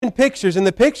pictures, and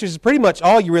the pictures is pretty much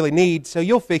all you really need, so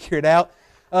you'll figure it out.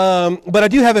 But I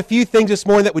do have a few things this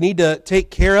morning that we need to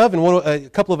take care of, and a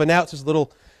couple of announcements,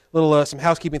 some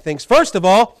housekeeping things. First of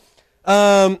all,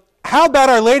 how about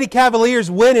our Lady Cavaliers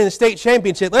winning the state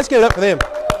championship? Let's give it up for them.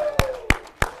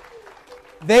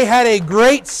 They had a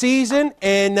great season,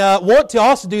 and want to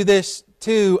also do this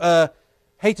too.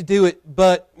 Hate to do it,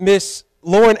 but Miss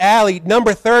Lauren Alley,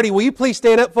 number 30, will you please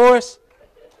stand up for us?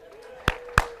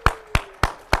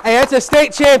 Hey, that's a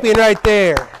state champion right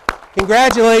there.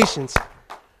 Congratulations.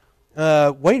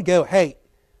 Way to go. Hey,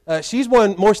 she's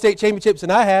won more state championships than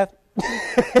I have.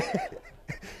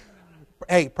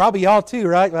 Hey, probably y'all too,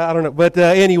 right? I don't know. But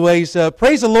anyways,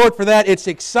 praise the Lord for that. It's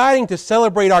exciting to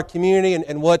celebrate our community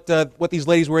and what these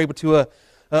ladies were able to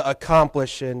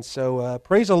accomplish. And so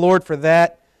praise the Lord for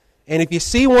that. And if you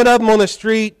see one of them on the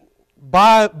street,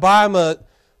 buy them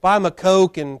a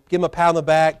Coke and give them a pat on the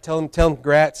back. Tell them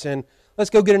congrats, and let's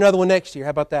go get another one next year.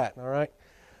 How about that? All right.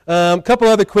 A couple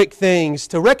other quick things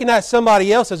to recognize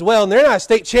somebody else as well. And they're not a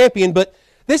state champion, but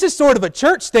this is sort of a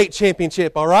church state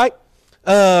championship. All right.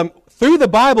 Through the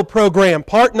Bible program,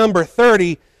 part number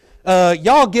 30.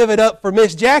 Y'all give it up for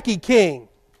Miss Jackie King.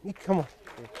 Come on.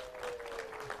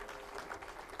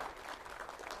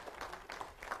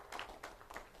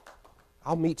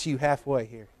 I'll meet you halfway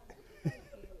here.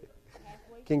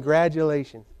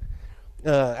 Congratulations.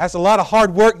 That's a lot of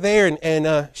hard work there,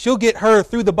 and she'll get her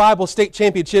through the Bible state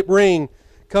championship ring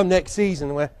come next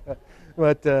season.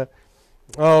 But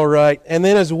all right. And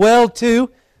then as well,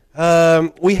 too,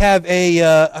 we have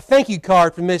a thank you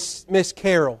card from Miss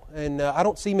Carol. And I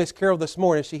don't see Miss Carol this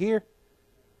morning. Is she here?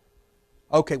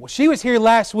 Okay, well, she was here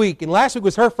last week, and last week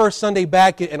was her first Sunday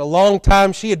back in a long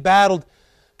time. She had battled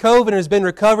COVID and has been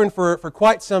recovering for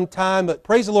quite some time. But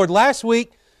praise the Lord, last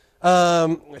week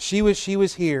she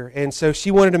was here, and so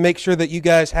she wanted to make sure that you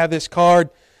guys have this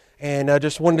card. And I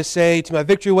just wanted to say to my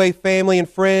Victory Way family and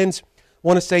friends,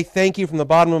 want to say thank you from the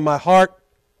bottom of my heart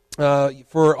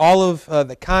for all of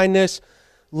the kindness,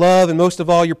 love, and most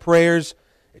of all your prayers.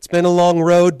 It's been a long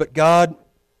road, but God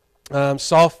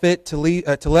saw fit to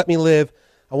let me live.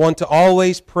 I want to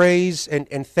always praise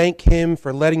and thank Him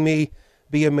for letting me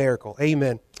be a miracle.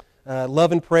 Amen.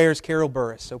 Love and prayers, Carol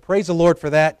Burris. So praise the Lord for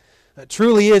that.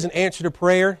 Truly is an answer to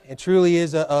prayer, and truly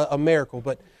is a miracle.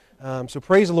 But so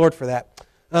praise the Lord for that.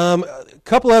 A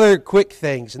couple other quick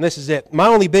things, and this is it. My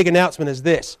only big announcement is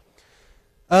this.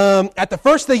 At the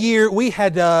first of the year, we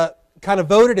had kind of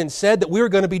voted and said that we were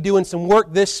going to be doing some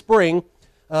work this spring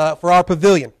for our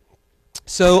pavilion.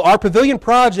 So our pavilion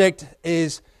project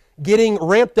is getting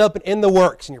ramped up and in the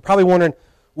works. And you're probably wondering,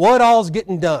 what all's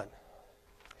getting done?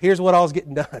 Here's what all's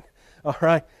getting done. All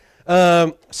right.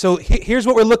 So here's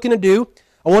what we're looking to do.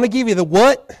 I want to give you the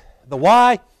what, the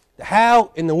why, the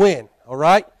how, and the when. All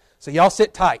right. So y'all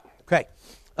sit tight. Okay.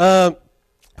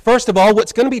 First of all,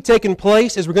 what's going to be taking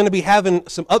place is we're going to be having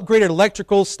some upgraded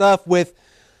electrical stuff with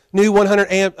new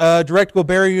 100 amp directional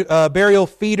burial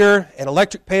feeder and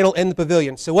electric panel in the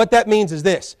pavilion. So what that means is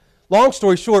this. Long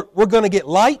story short, we're going to get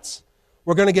lights.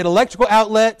 We're going to get electrical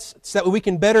outlets so that we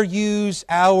can better use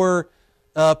our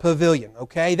pavilion.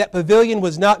 Okay, that pavilion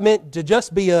was not meant to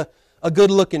just be a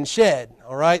good-looking shed.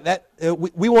 All right,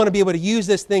 we want to be able to use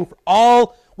this thing for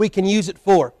all we can use it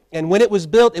for. And when it was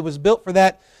built for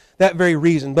that very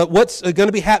reason. But what's going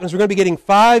to be happening is we're going to be getting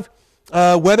 5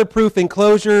 weatherproof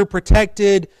enclosure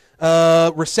protected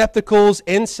receptacles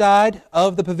inside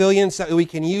of the pavilion so that we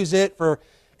can use it for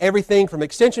everything from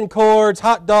extension cords,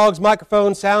 hot dogs,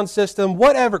 microphones, sound system,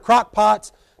 whatever, crock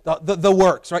pots, the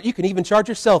works, right? You can even charge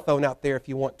your cell phone out there if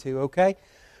you want to, okay?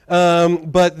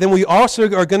 But then we also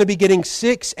are going to be getting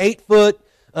 6 8-foot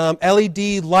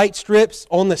LED light strips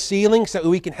on the ceiling so that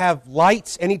we can have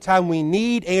lights anytime we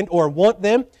need and or want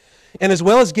them. And as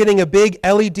well as getting a big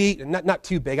LED, not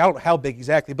too big, I don't know how big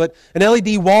exactly, but an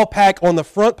LED wall pack on the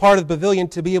front part of the pavilion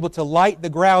to be able to light the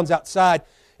grounds outside.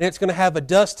 And it's going to have a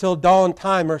dusk till dawn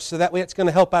timer, so that way it's going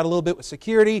to help out a little bit with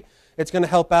security. It's going to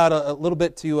help out a little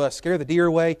bit to scare the deer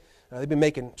away. They've been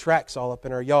making tracks all up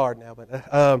in our yard now.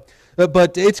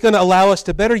 But it's going to allow us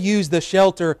to better use the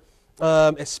shelter,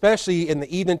 especially in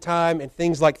the evening time and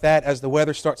things like that as the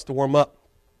weather starts to warm up.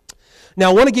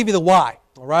 Now, I want to give you the why,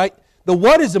 all right? The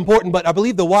what is important, but I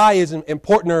believe the why is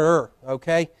importanter,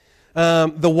 okay?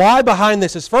 The why behind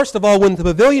this is, first of all, when the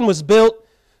pavilion was built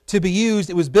to be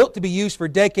used, it was built to be used for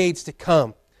decades to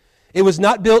come. It was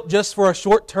not built just for a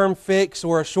short-term fix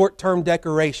or a short-term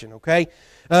decoration, okay?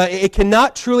 It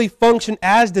cannot truly function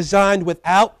as designed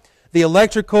without the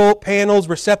electrical panels,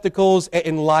 receptacles,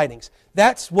 and lightings.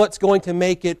 That's what's going to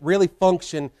make it really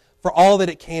function for all that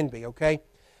it can be, okay?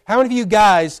 How many of you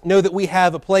guys know that we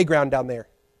have a playground down there?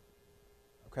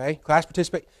 Okay, class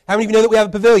participate. How many of you know that we have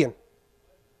a pavilion?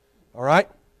 All right.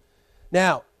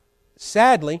 Now,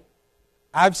 sadly,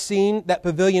 I've seen that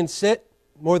pavilion sit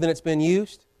more than it's been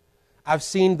used. I've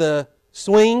seen the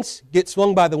swings get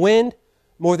swung by the wind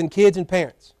more than kids and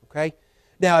parents. Okay.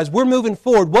 Now, as we're moving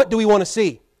forward, what do we want to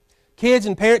see? Kids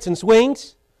and parents and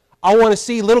swings. I want to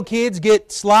see little kids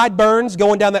get slide burns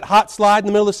going down that hot slide in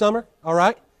the middle of summer. All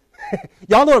right.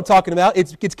 Y'all know what I'm talking about.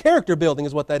 It's character building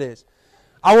is what that is.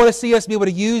 I want to see us be able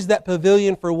to use that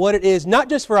pavilion for what it is, not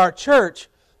just for our church,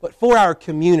 but for our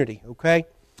community, okay?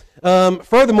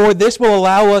 Furthermore, this will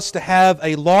allow us to have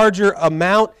a larger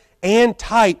amount and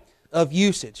type of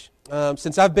usage.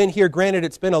 Since I've been here, granted,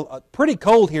 it's been a pretty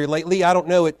cold here lately. I don't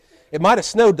know, it might have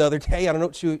snowed the other day. I don't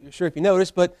know sure if you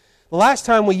noticed, but the last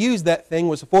time we used that thing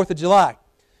was the 4th of July,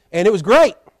 and it was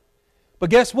great.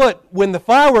 But guess what? When the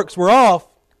fireworks were off,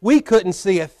 we couldn't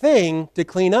see a thing to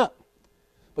clean up.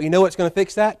 But you know what's going to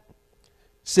fix that?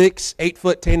 6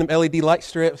 8-foot tandem LED light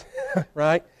strips,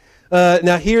 right?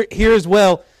 Now here as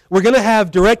well, we're going to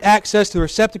have direct access to the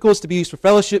receptacles to be used for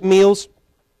fellowship meals,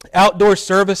 outdoor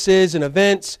services and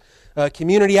events,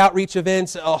 community outreach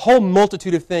events, a whole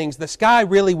multitude of things. The sky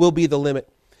really will be the limit.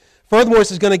 Furthermore,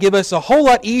 this is going to give us a whole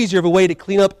lot easier of a way to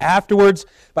clean up afterwards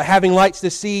by having lights to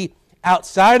see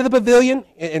outside of the pavilion,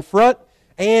 in front,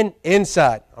 and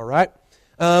inside, all right?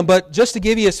 But just to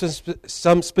give you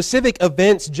some specific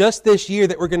events just this year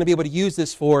that we're going to be able to use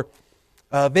this for,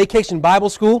 Vacation Bible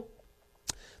School,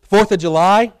 4th of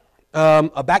July,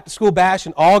 a back-to-school bash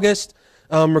in August.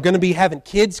 We're going to be having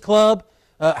Kids Club.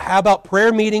 How about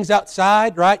prayer meetings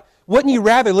outside, right? Wouldn't you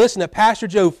rather listen to Pastor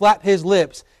Joe flap his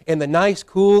lips in the nice,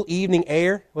 cool evening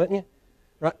air, wouldn't you?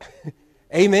 Right?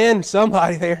 Amen,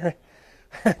 somebody there.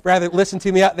 Rather listen to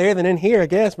me out there than in here, I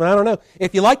guess, but I don't know.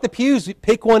 If you like the pews,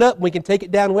 pick one up and we can take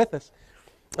it down with us.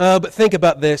 But think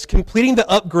about this. Completing the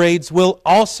upgrades will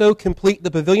also complete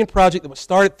the pavilion project that was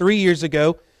started 3 years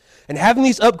ago. And having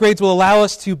these upgrades will allow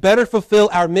us to better fulfill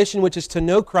our mission, which is to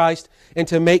know Christ and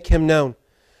to make Him known.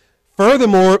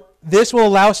 Furthermore, this will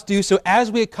allow us to do so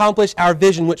as we accomplish our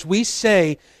vision, which we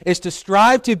say is to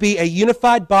strive to be a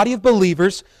unified body of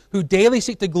believers who daily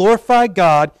seek to glorify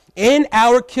God in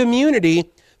our community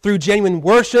through genuine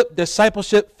worship,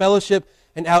 discipleship, fellowship,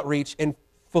 and outreach. And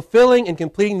fulfilling and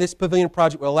completing this pavilion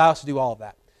project will allow us to do all of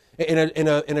that in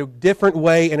a different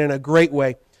way and in a great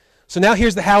way. So now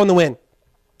here's the how and the when.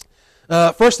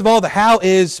 First of all, the how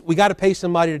is we got to pay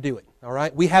somebody to do it. All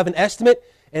right, we have an estimate,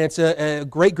 and it's a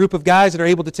great group of guys that are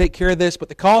able to take care of this. But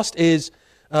the cost is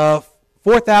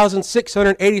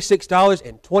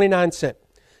 $4,686.29.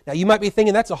 Now you might be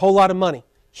thinking that's a whole lot of money.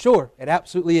 Sure, it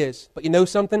absolutely is. But you know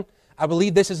something? I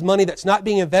believe this is money that's not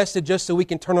being invested just so we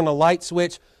can turn on a light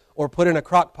switch or put in a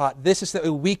crock pot. This is so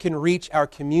that we can reach our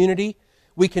community,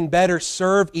 we can better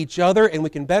serve each other, and we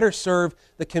can better serve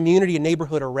the community and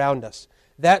neighborhood around us.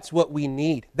 That's what we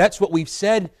need. That's what we've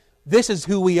said. This is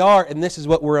who we are, and this is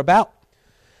what we're about.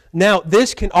 Now,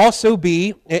 this can also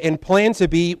be, and plan to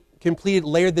be, completed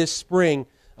later this spring.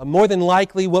 More than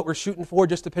likely what we're shooting for,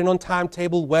 just depending on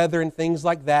timetable, weather, and things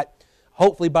like that.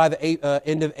 Hopefully by the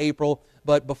end of April,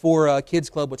 but before Kids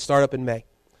Club would start up in May.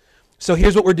 So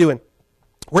here's what we're doing.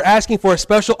 We're asking for a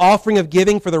special offering of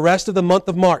giving for the rest of the month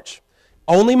of March.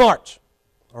 Only March.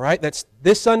 All right? That's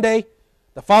this Sunday,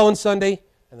 the following Sunday,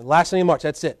 and the last Sunday of March.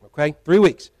 That's it. Okay? 3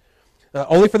 weeks.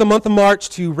 Only for the month of March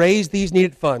to raise these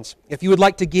needed funds. If you would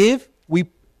like to give, we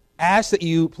ask that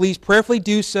you please prayerfully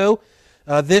do so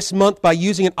this month by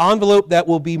using an envelope that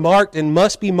will be marked and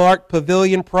must be marked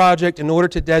Pavilion Project in order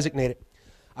to designate it.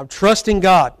 I'm trusting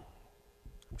God.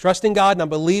 And I'm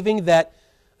believing that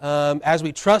as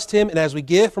we trust Him and as we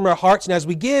give from our hearts and as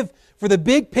we give for the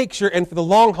big picture and for the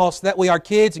long haul so that way our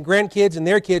kids and grandkids and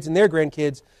their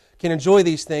grandkids can enjoy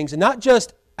these things. And not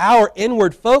just our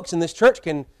inward folks in this church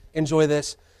can enjoy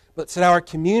this, but so that our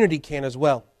community can as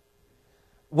well.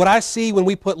 What I see when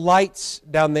we put lights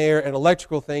down there and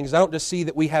electrical things, I don't just see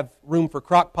that we have room for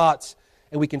crock pots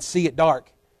and we can see it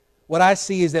dark. What I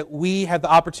see is that we have the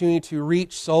opportunity to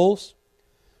reach souls.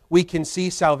 We can see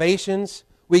salvations.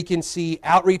 We can see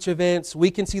outreach events. We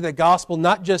can see the gospel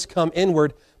not just come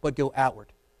inward, but go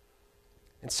outward.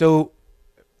 And so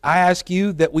I ask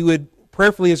you that we would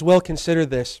prayerfully as well consider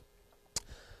this.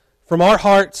 From our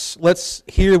hearts, let's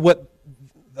hear what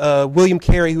William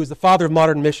Carey, who is the father of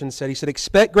modern missions, said. He said,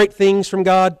 expect great things from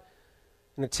God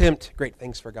and attempt great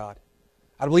things for God.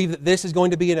 I believe that this is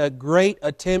going to be a great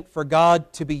attempt for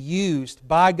God to be used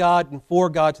by God and for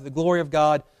God to the glory of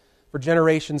God for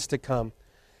generations to come.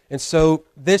 And so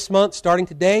this month, starting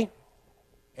today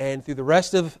and through the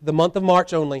rest of the month of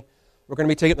March only, we're going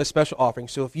to be taking a special offering.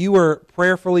 So if you were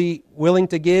prayerfully willing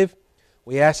to give,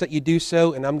 We ask that you do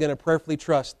so, and I'm going to prayerfully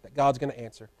trust that God's going to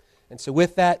answer. And so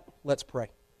with that, let's pray.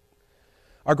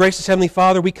 Our gracious Heavenly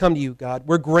Father, we come to you, God.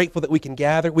 We're grateful that we can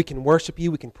gather, we can worship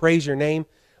you, we can praise your name.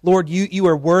 Lord, you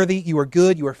are worthy, you are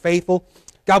good, you are faithful.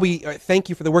 God, we thank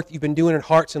you for the work that you've been doing in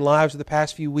hearts and lives for the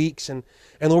past few weeks. And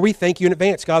Lord, we thank you in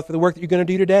advance, God, for the work that you're going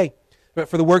to do today. But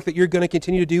for the work that you're going to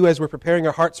continue to do as we're preparing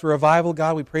our hearts for revival,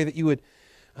 God, we pray that you would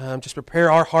just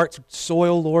prepare our hearts with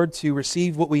soil, Lord, to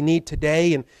receive what we need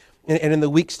today and in the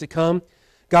weeks to come.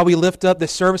 God, we lift up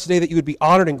this service today that you would be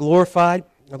honored and glorified.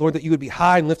 Lord, that you would be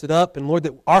high and lifted up. And Lord,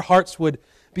 that our hearts would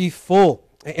be full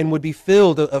and would be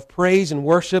filled of praise and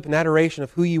worship and adoration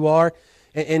of who you are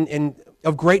and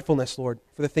of gratefulness, Lord,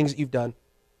 for the things that you've done.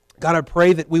 God, I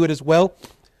pray that we would as well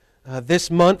this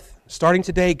month, starting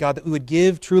today, God, that we would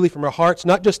give truly from our hearts,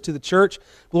 not just to the church,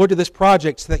 but Lord, to this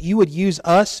project, so that you would use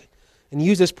us and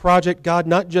use this project, God,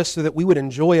 not just so that we would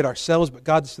enjoy it ourselves, but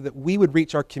God, so that we would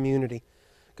reach our community.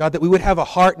 God, that we would have a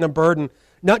heart and a burden,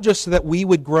 not just so that we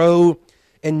would grow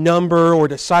in number or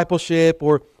discipleship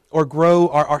or grow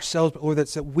ourselves, but Lord,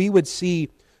 that we would see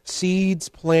seeds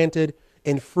planted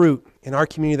and fruit in our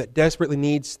community that desperately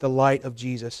needs the light of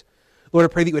Jesus. Lord, I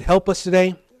pray that you would help us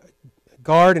today,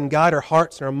 guard and guide our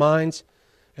hearts and our minds.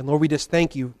 And Lord, we just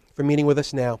thank you for meeting with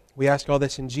us now. We ask all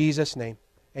this in Jesus' name.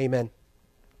 Amen.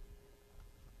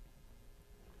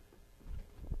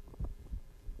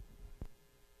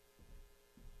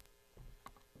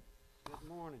 Good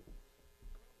morning.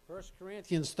 1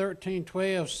 Corinthians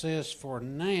 13:12 says, "For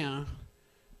now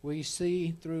we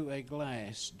see through a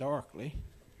glass darkly,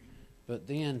 but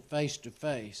then face to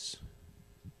face.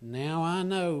 Now I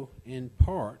know in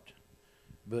part,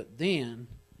 but then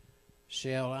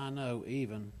shall I know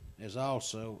even as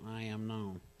also I am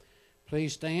known."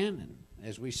 Please stand, and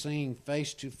as we sing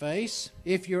Face to Face,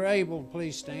 if you're able,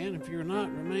 please stand. If you're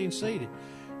not, remain seated.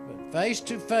 But Face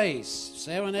to Face,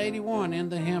 781 in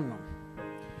the hymnal.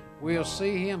 We'll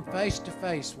see him face to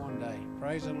face one day.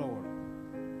 Praise the Lord.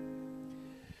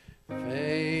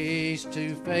 Face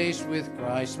to face with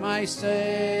Christ my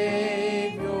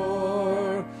Savior,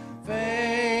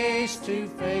 face to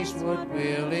face, what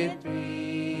will it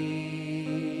be?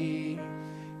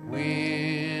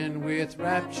 When with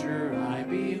rapture I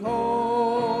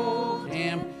behold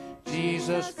him,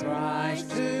 Jesus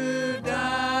Christ who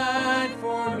died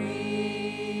for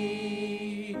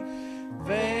me.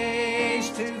 Face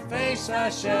to face I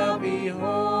shall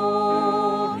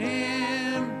behold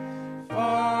him,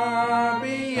 far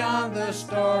beyond the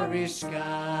starry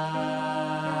sky.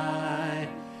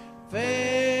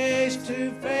 Face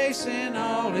to face in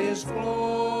all his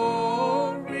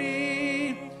glory,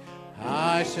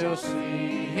 I shall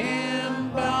see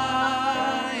him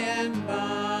by and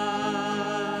by.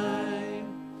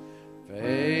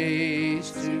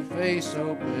 Face to face,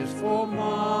 oh blissful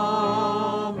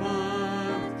moment,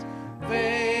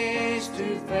 face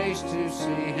to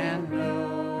see and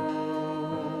know.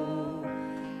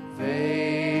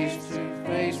 Face to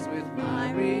face with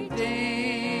my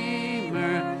Redeemer,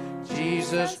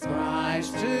 Jesus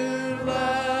Christ, who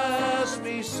loves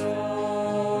me so.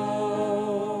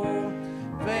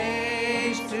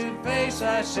 Face to face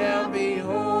I shall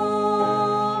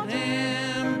behold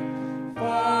him,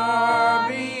 far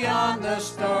beyond the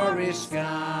starry sky.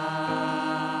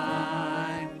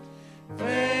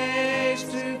 Face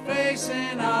to face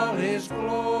in all his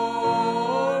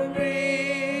glory,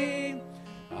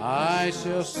 I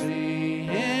shall see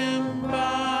him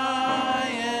by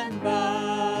and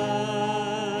by.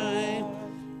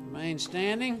 Remain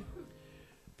standing.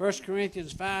 1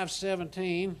 Corinthians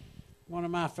 5:17, one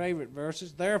of my favorite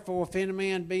verses. Therefore, if any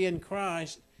man be in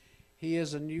Christ, he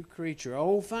is a new creature.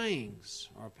 Old things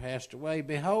are passed away.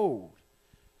 Behold,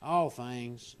 all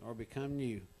things are become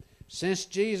new. Since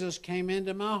Jesus came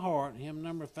into my heart, hymn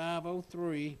number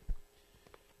 503,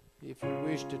 if you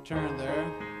wish to turn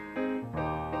there.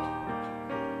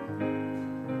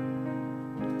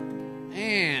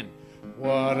 And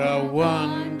what a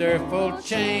wonderful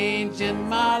change in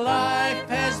my life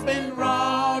has been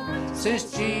wrought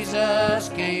since Jesus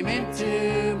came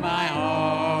into my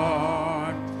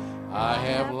heart. I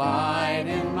have light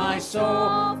in my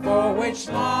soul for which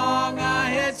long I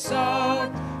had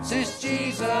sought, since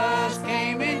Jesus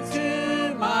came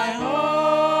into my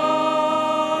heart.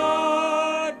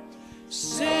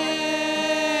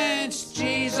 Since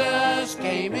Jesus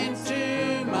came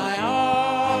into my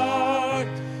heart,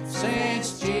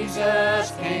 since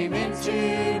Jesus came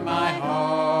into my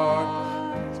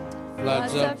heart,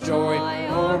 floods of joy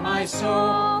o'er my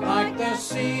soul like the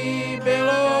sea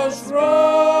billows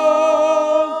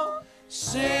roll.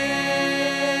 Since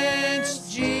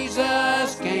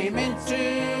Jesus came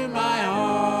into my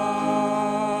heart,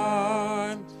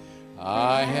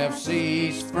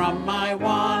 ceased from my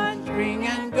wandering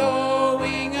and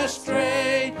going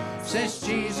astray, since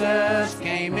Jesus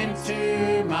came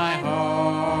into my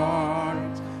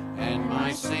heart. And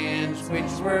my sins,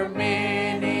 which were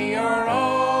many, are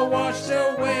all washed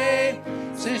away,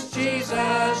 since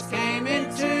Jesus came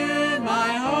into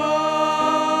my heart.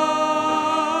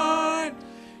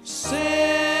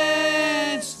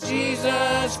 Since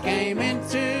Jesus came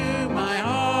into my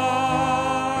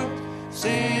heart.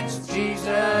 Since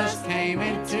Jesus came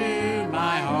into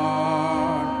my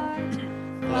heart.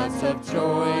 Floods of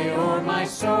joy o'er my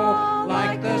soul,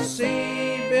 like the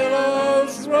sea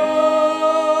billows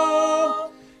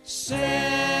roll. Since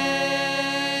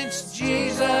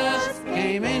Jesus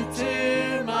came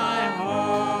into my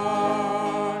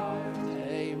heart.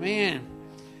 Amen.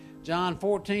 John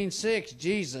 14:6,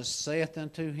 Jesus saith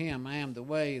unto him, I am the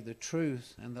way, the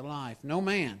truth, and the life. No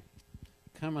man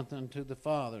cometh unto the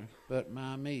Father but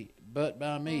by me.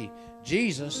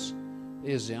 Jesus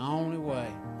is the only way.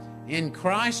 In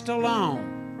Christ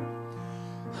alone.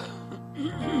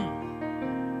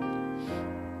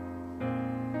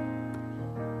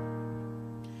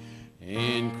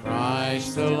 In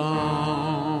Christ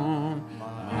alone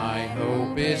my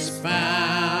hope is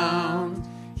found.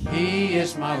 He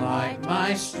is my light,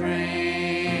 my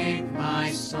strength,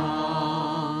 my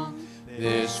song.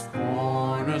 This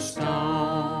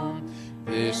cornerstone,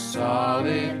 this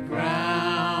solid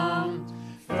ground,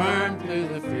 firm through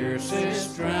the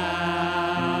fiercest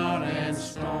drought and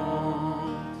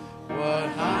storm. What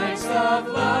heights of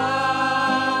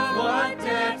love, what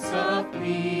depths of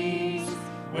peace,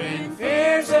 when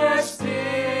fears are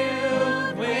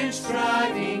stilled, when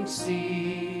striving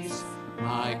cease.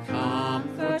 My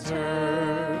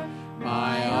comforter,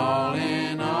 my all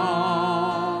in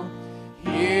all,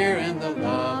 here in the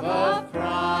love of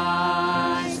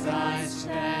Christ I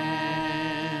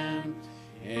stand.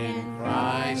 In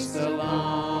Christ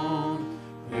alone,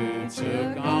 who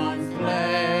took on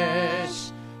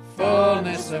flesh,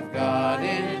 fullness of God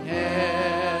in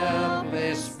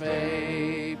helpless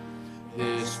faith.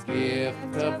 This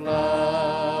gift of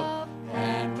love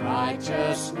and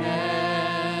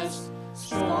righteousness,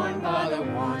 scorned by the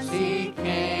ones he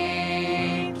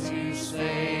came to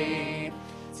save.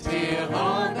 Till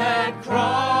on that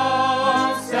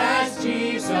cross, as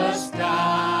Jesus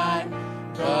died,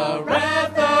 the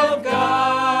wrath of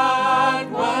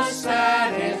God was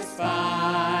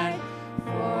satisfied.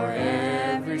 For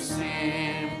every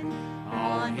sin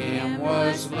on him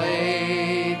was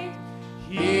laid.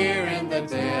 Here in the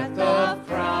death of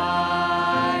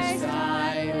Christ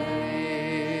I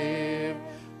live.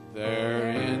 There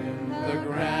in the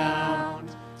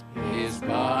ground his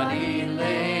body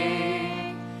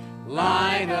lay,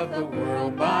 light of the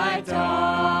world by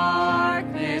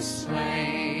darkness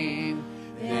slain.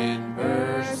 Then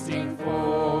bursting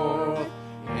forth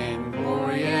in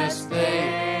glorious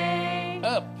day,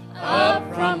 up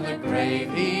from the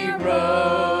grave he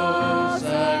rose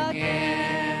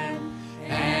again.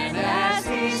 And as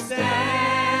he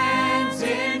stands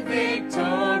in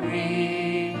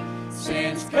victory,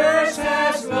 sin's curse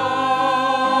has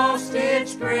lost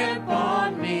its grip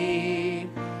on me.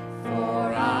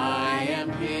 For I am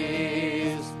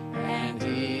his, and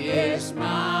he is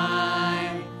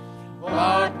mine,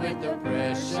 bought with the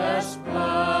precious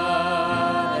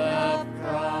blood of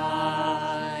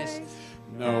Christ.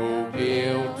 No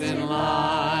guilt in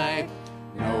life,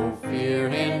 no fear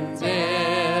in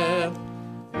death.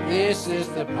 This is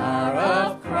the power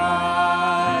of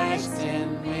Christ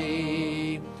in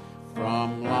me.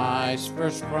 From life's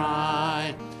first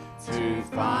cry to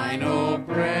final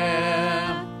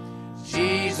breath,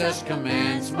 Jesus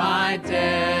commands my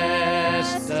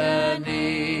destiny.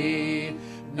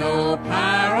 No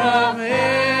power of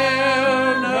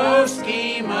hell, no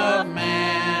scheme of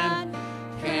man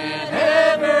can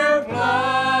ever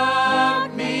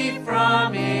pluck me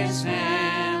from his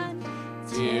hand,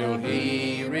 till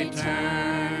he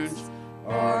returns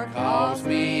or calls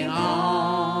me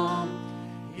home.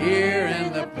 Here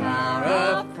in the power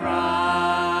of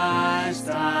Christ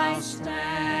I'll stand.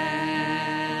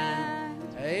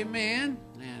 Amen.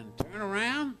 And turn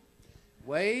around,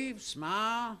 wave,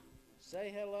 smile,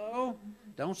 say hello.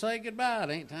 Don't say goodbye. It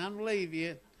ain't time to leave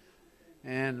yet.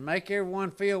 And make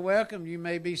everyone feel welcome. You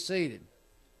may be seated.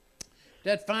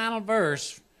 That final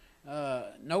verse,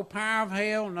 no power of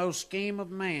hell, no scheme of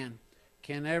man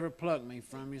can ever pluck me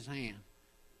from his hand.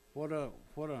 What an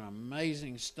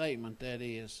amazing statement that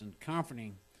is, and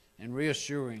comforting and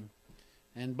reassuring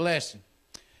and blessing.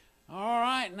 All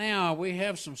right, now we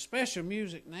have some special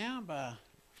music now by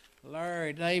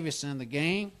Larry Davis and the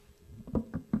gang.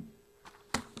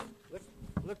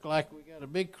 Look like we got a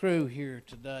big crew here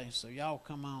today, so y'all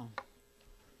come on.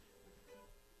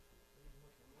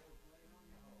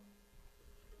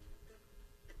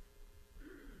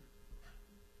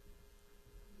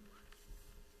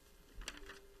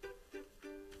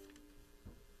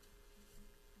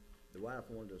 The wife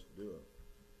wanted us to do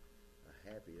a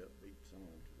happy, upbeat song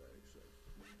today, so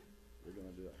we're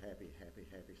going to do a happy, happy,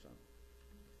 happy song.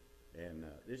 And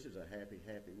this is a happy,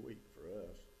 happy week for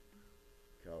us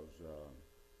because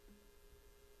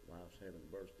wife's having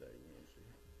a birthday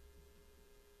Wednesday,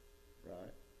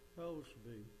 right? How old should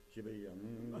be? She'll be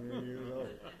years old.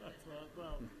 That's what I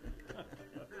thought.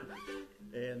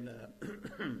 And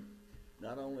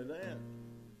not only that,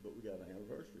 but we got an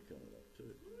anniversary coming up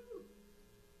too.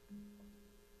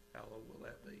 How old will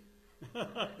that be?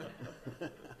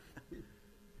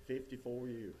 54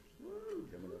 years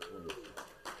coming up Wednesday.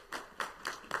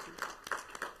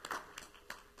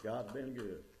 God's been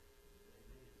good.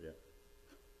 Yeah.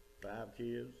 5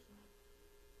 kids,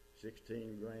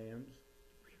 16 grands,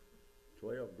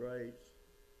 12 greats,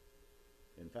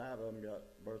 and 5 of them got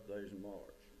birthdays in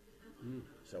March.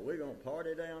 So we're going to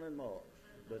party down in March.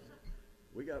 But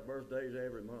we got birthdays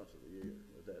every month of the year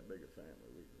with that bigger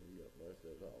family. We got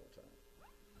birthdays all the time.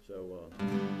 So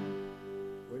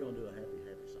we're going to do a happy,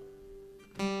 happy song.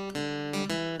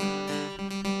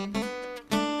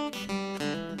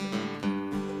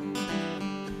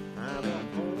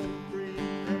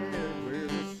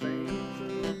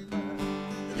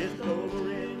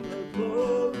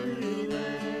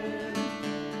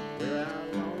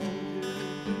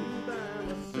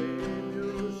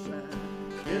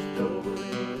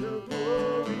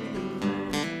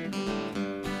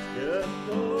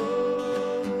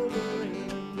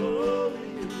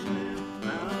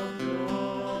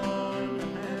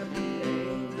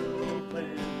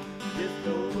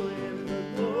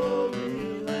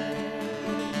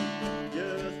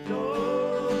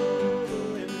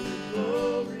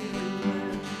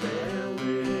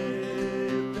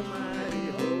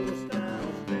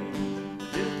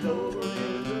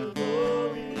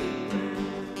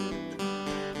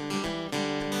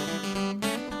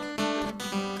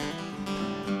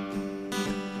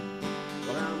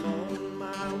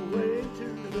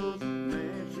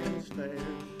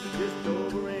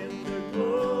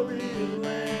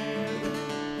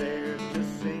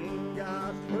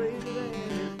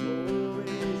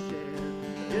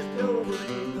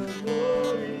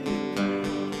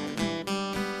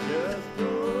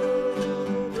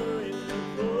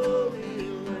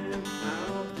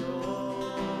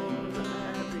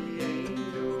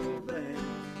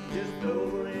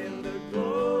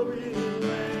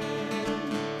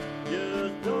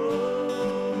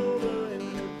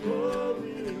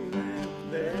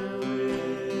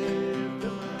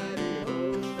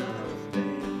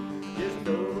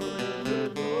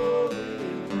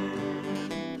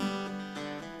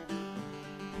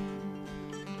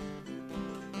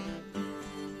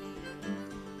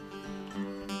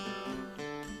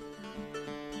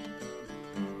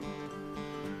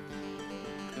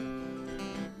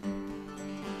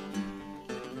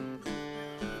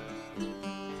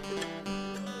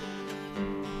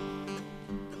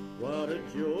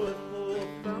 Joyful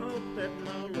thought that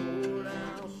my Lord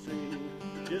I'll see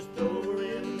just over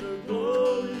in the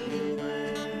glory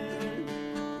land,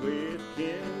 with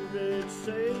kindred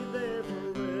saved there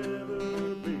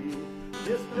forever be,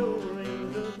 just over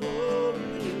in the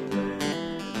glory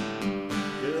land,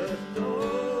 just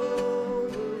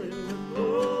over in the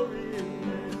glory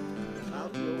land. I'll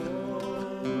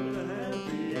join the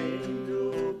happy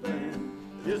angel band,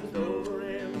 just over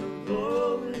in the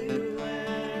glory land.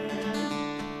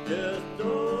 Just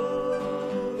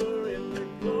over in the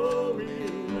glory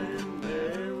land,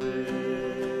 there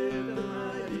with the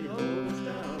mighty host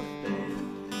I'll stand.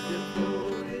 Just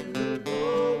over in the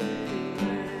glory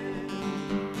land,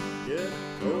 just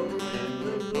over in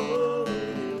the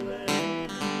glory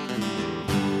land.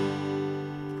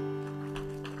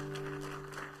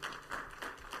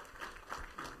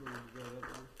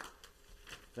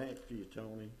 Thank you,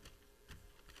 Tony.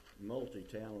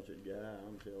 Multi-talented guy,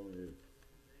 I'm telling you.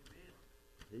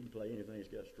 He can play anything that's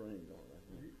got strings on it, I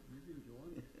think. You can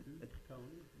join us too,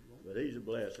 Tony, if you want. But he's a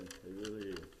blessing. He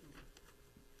really is.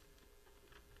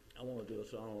 I want to do a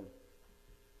song,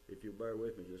 if you'll bear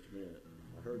with me just a minute.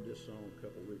 I heard this song a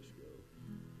couple of weeks ago,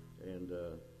 and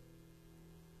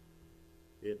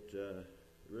it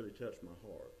really touched my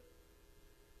heart.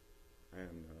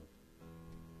 And I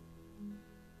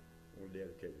want to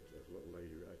dedicate it to that little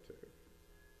lady right there.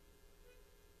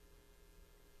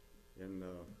 And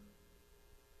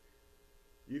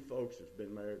you folks that's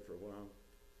been married for a while,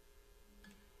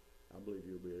 I believe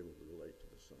you'll be able to relate to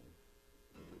the song.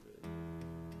 Really do.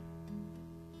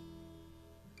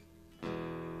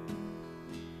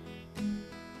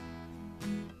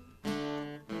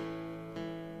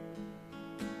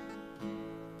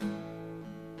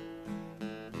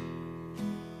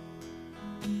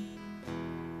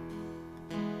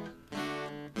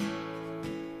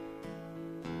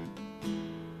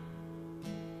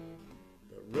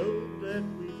 The road that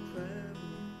we've traveled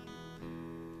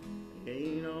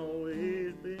ain't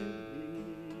always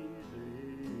been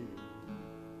easy,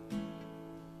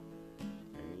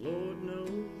 and Lord knows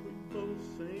we both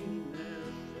seen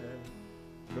our share of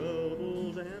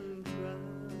troubles and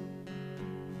trials.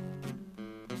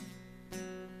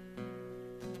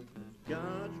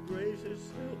 God's grace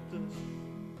has helped us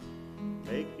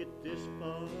make it this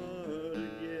far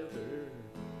together.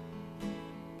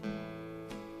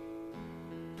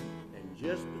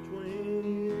 Just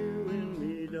between you and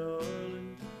me,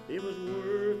 darling, it was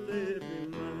worth every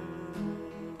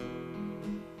mile.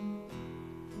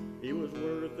 It was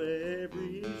worth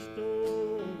every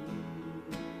storm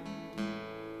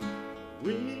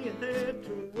we had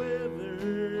to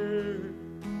weather.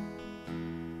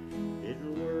 It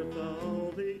was worth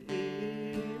all the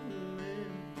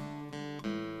evening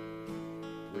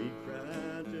we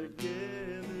cried together.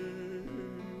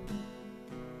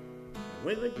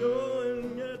 When the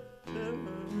going got tough on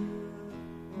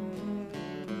us,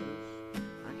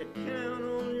 I could count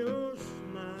on your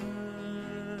smile.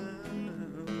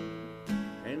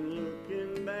 And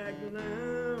looking back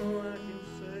now, I can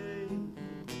say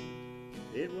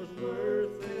it was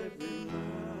worth every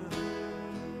mile.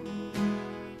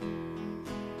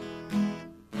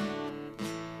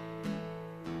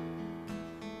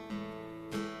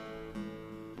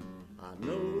 I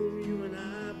know you and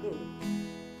I both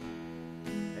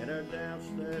and our doubts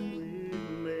that we'd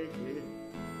make it.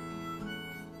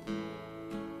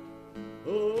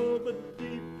 Oh, but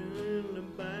deep in the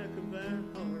back of our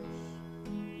hearts,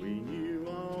 we knew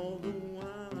all the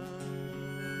while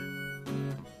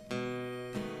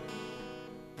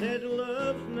that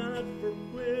love's not for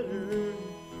quitters,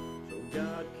 so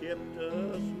God kept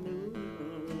us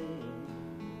moving on.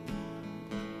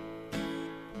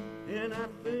 And I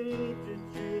think that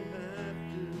you have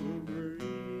to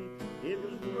agree it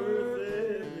was worth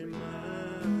every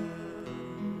mile.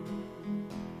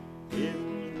 It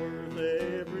was worth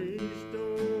every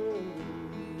storm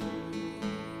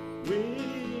we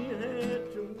had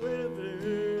to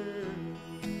weather.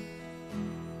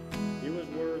 It was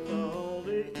worth all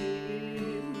the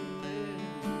evening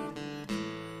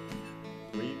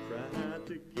we cried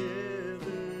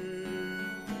together.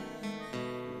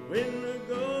 When the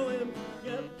going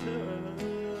got tough,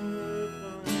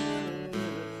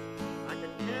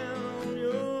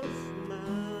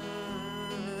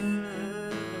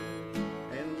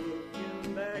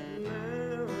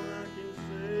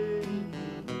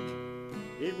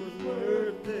 it was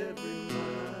worth every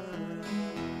mile.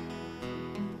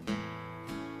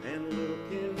 And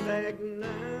looking back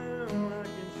now, I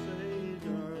can say,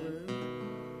 darling,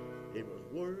 it was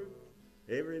worth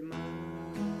every mile.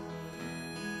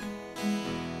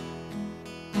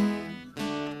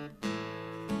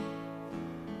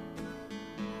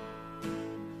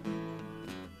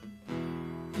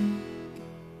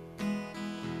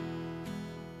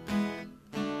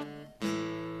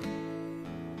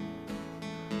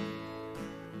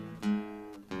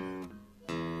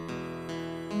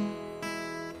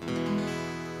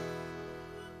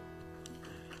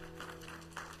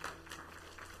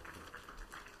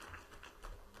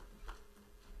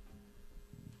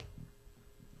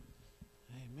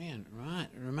 Amen. Right.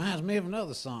 It reminds me of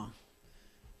another song.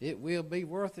 It will be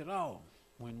worth it all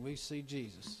when we see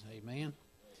Jesus. Amen.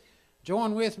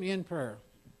 Join with me in prayer.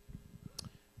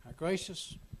 Our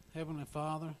gracious Heavenly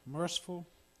Father, merciful,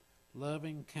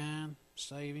 loving, kind,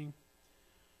 saving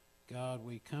God,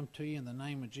 we come to you in the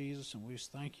name of Jesus, and we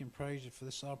just thank you and praise you for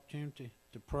this opportunity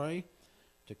to pray,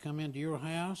 to come into your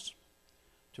house,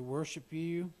 to worship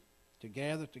you, to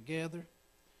gather together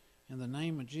in the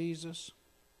name of Jesus,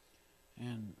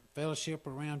 and fellowship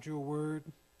around your word,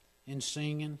 in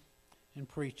singing and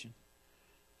preaching.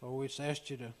 Lord, we just ask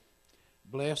you to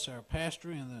bless our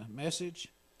pastor in the message.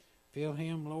 Fill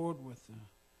him, Lord, with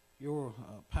your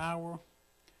power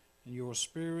and your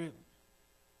spirit.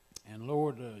 And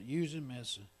Lord, use him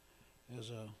as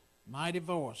a mighty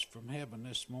voice from heaven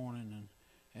this morning and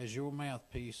as your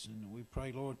mouthpiece. And we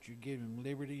pray, Lord, you give him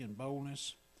liberty and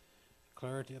boldness,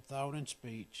 clarity of thought and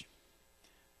speech,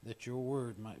 that your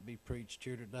word might be preached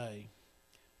here today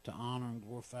to honor and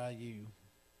glorify you.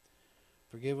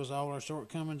 Forgive us all our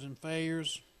shortcomings and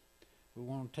failures. We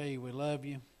want to tell you we love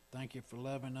you. Thank you for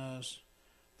loving us.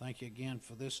 Thank you again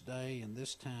for this day and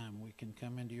this time we can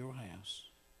come into your house.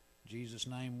 In Jesus'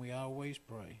 name we always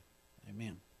pray.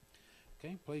 Amen.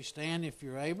 Okay, please stand if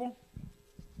you're able.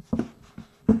 Excuse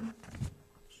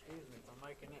me for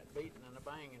making that beating and a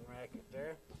banging racket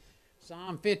there.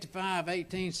 Psalm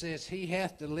 55:18 says, He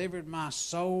hath delivered my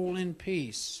soul in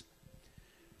peace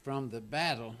from the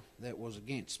battle that was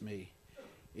against me.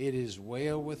 It is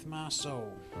well with my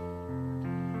soul.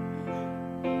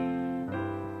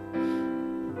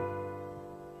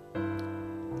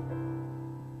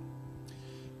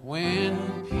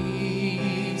 When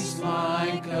peace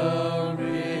like a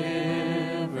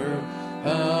river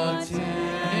attendeth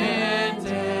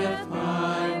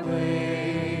my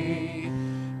way,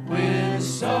 when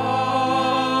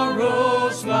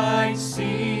sorrows like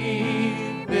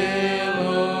sea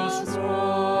billows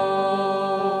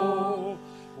roll,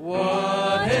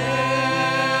 whatever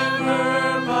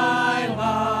my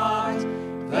lot,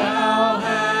 thou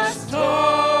hast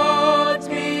taught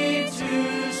me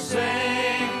to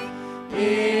say,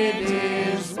 it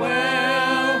is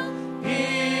well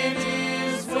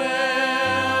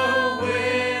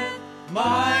with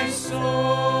my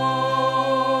soul.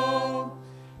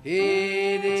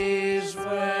 It is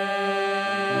well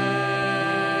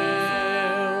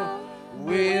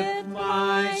with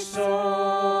my soul.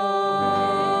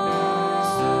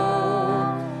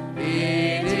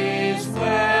 It is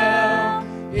well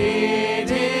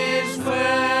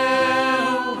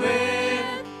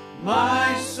with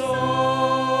my soul.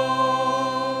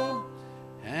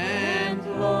 And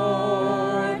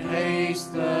Lord,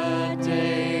 haste the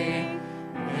day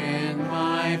when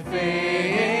my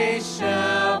face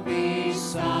shall be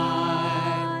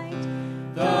signed,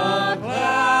 the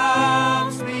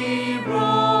clouds be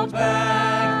rolled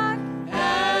back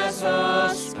as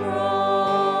a scroll,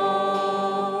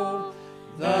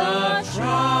 the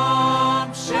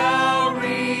trump shall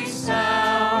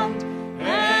resound,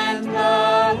 and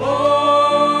the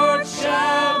Lord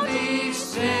shall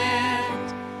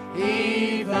descend.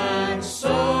 Even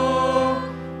so,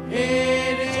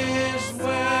 it is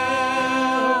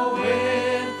well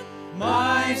with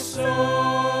my soul.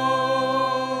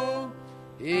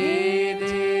 It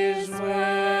is well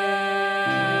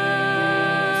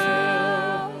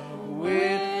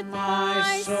with my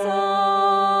soul.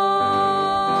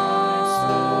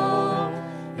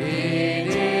 It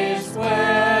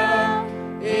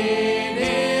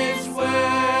is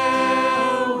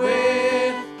well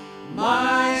with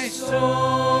my soul.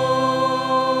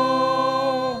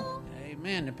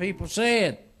 Amen. The people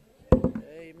said,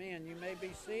 amen. You may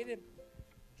be seated.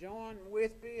 Join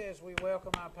with me as we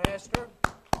welcome our pastor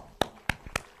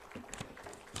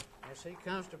as he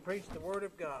comes to preach the Word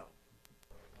of God.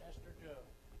 Pastor Joe.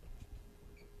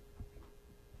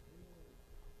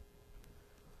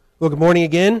 Well, good morning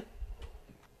again.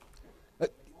 Good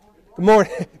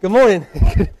morning. Good morning.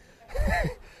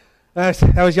 That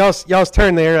was y'all's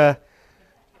turn there.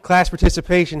 Class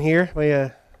participation here.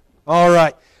 All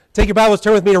right. Take your Bibles,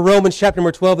 turn with me to Romans chapter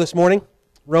number 12 this morning.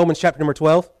 Romans chapter number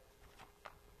 12.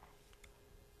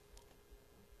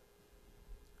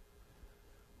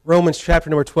 Romans chapter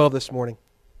number 12 this morning.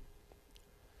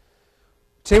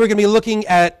 Today we're going to be looking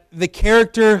at the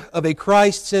character of a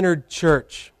Christ-centered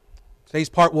church. Today's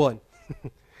part 1.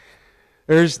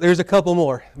 There's a couple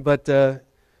more, but we're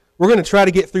going to try to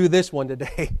get through this one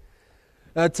today.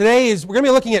 We're going to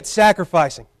be looking at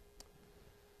sacrificing.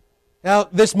 Now,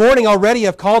 this morning already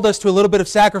I've called us to a little bit of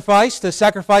sacrifice, to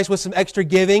sacrifice with some extra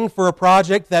giving for a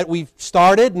project that we've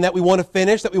started and that we want to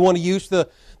finish, that we want to use for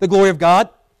the glory of God.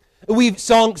 We've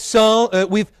sung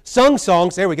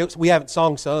songs, there we go, we haven't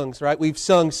sung songs, right? We've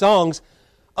sung songs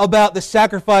about the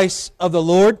sacrifice of the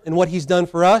Lord and what He's done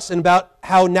for us and about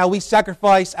how now we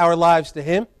sacrifice our lives to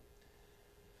Him.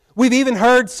 We've even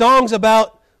heard songs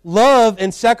about love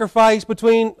and sacrifice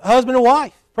between husband and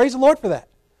wife. Praise the Lord for that.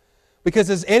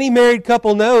 Because as any married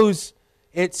couple knows,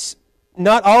 it's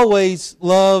not always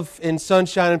love and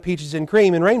sunshine and peaches and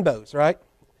cream and rainbows, right?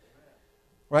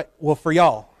 Right? Well, for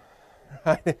y'all.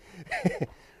 Right?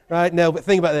 Right? No, but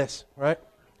think about this, right?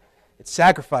 It's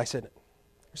sacrifice, isn't it?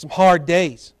 There's some hard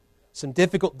days, some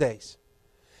difficult days.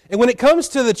 And when it comes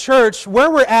to the church,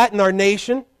 where we're at in our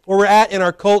nation, where we're at in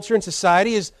our culture and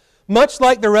society is much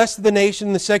like the rest of the nation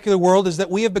in the secular world, is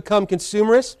that we have become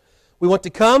consumerists. We want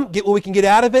to come, get what we can get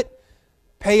out of it,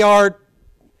 pay our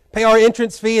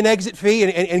entrance fee and exit fee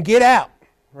and get out,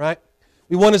 right?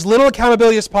 We want as little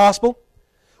accountability as possible.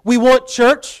 We want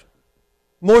church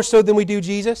more so than we do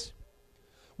Jesus.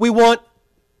 We want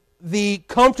the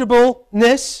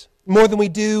comfortableness more than we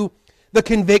do the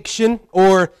conviction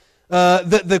or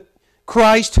the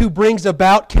Christ who brings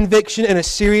about conviction and a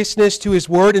seriousness to His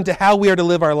Word and to how we are to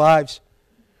live our lives.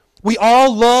 We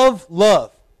all love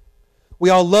love. We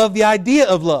all love the idea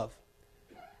of love.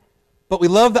 But we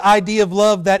love the idea of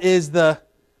love that is the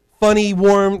funny,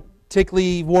 warm,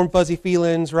 tickly, warm, fuzzy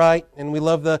feelings, right? And we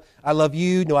love the I love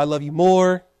you, no, I love you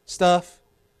more stuff.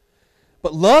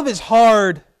 But love is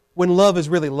hard when love is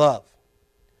really love.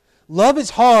 Love is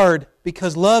hard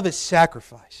because love is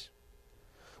sacrifice.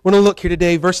 We're going to look here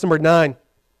today, verse number 9.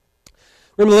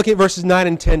 We're going to look at verses 9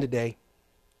 and 10 today.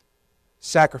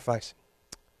 Sacrificing.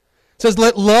 It says,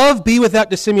 let love be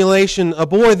without dissimulation,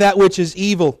 abhor that which is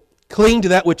evil, cling to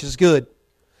that which is good.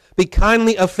 Be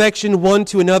kindly affectioned one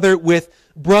to another with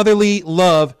brotherly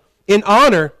love, in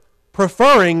honor,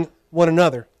 preferring one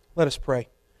another. Let us pray.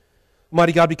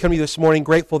 Almighty God, we come to you this morning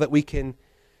grateful that we can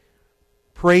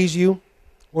praise you,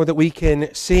 or that we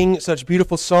can sing such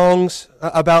beautiful songs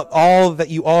about all that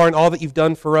you are and all that you've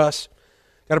done for us.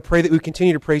 God, I pray that we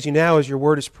continue to praise you now as your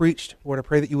word is preached. Lord, I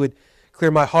pray that you would clear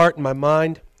my heart and my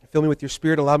mind, fill me with your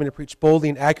Spirit, allow me to preach boldly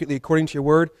and accurately according to your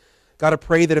word. God, I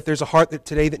pray that if there's a heart that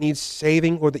today that needs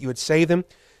saving, Lord, that you would save them.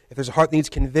 If there's a heart that needs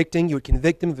convicting, you would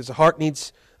convict them. If there's a heart that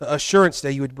needs assurance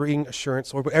today, you would bring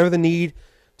assurance. Lord, whatever the need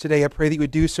today, I pray that you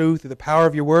would do so through the power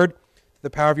of your word, through the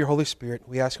power of your Holy Spirit.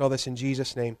 We ask all this in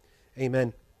Jesus' name.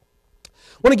 Amen.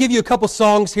 I want to give you a couple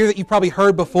songs here that you've probably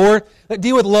heard before that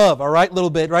deal with love, all right, a little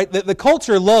bit, right? The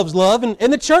culture loves love,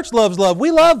 and the church loves love.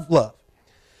 We love love.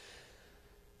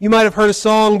 You might have heard a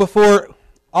song before,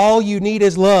 All You Need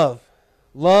Is Love.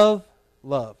 Love,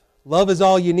 love. Love is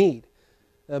all you need.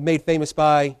 Made famous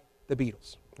by the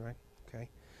Beatles, all right? Okay.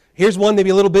 Here's one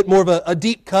maybe a little bit more of a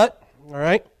deep cut, all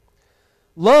right?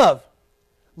 Love.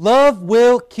 Love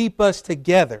will keep us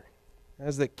together.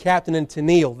 That's the Captain and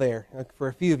Tennille there for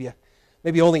a few of you.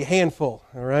 Maybe only a handful,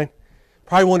 all right?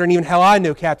 Probably wondering even how I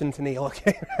know Captain Tennille,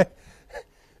 okay?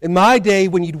 In my day,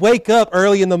 when you'd wake up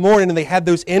early in the morning and they had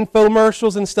those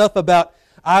infomercials and stuff about,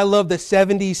 I love the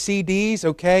 70s CDs,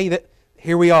 okay?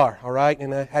 Here we are, all right?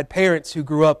 And I had parents who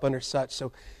grew up under such,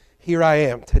 so here I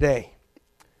am today.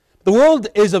 The world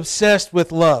is obsessed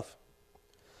with love,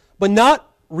 but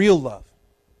not real love.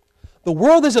 The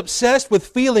world is obsessed with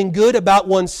feeling good about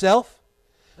oneself.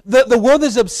 The world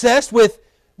is obsessed with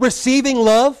receiving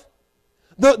love.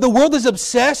 The world is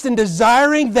obsessed and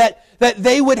desiring that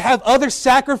they would have others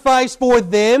sacrifice for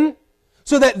them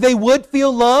so that they would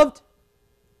feel loved.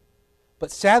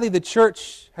 But sadly, the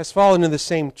church has fallen into the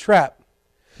same trap.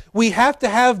 We have to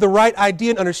have the right idea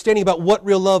and understanding about what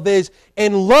real love is,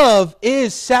 and love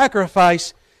is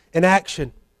sacrifice in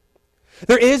action.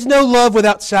 There is no love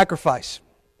without sacrifice.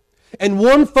 And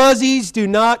warm fuzzies do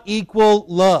not equal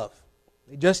love.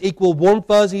 They just equal warm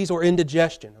fuzzies or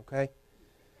indigestion, okay?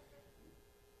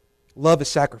 Love is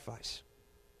sacrifice.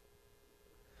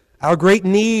 Our great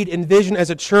need and vision as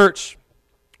a church,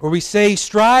 where we say,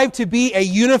 strive to be a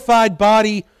unified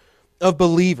body of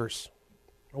believers.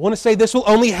 I want to say this will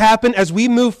only happen as we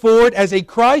move forward as a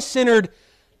Christ-centered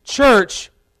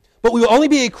church, but we will only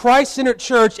be a Christ-centered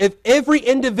church if every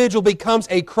individual becomes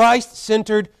a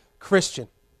Christ-centered Christian.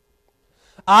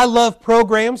 I love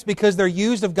programs because they're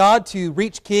used of God to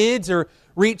reach kids or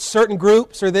reach certain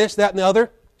groups or this, that, and the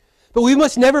other. But we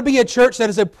must never be a church that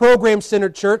is a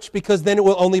program-centered church, because then it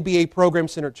will only be a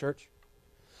program-centered church.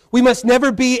 We must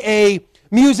never be a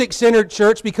music-centered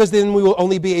church, because then we will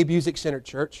only be a music-centered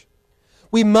church.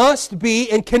 We must be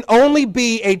and can only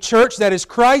be a church that is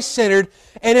Christ-centered.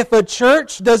 And if a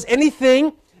church does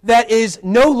anything that is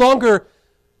no longer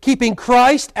keeping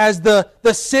Christ as the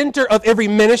center of every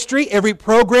ministry, every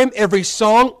program, every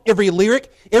song, every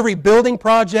lyric, every building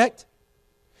project,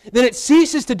 then it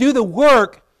ceases to do the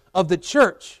work of the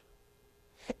church.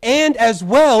 And as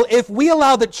well, if we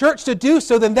allow the church to do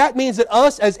so, then that means that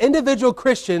us as individual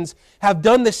Christians have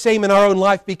done the same in our own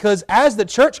life, because as the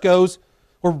church goes,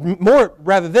 or more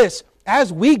rather this,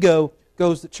 as we go,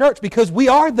 goes the church, because we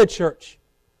are the church.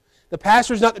 The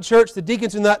pastor is not the church, the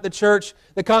deacons are not the church,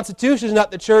 the Constitution is not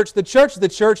the church is the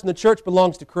church, and the church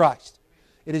belongs to Christ.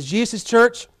 It is Jesus'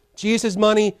 church, Jesus'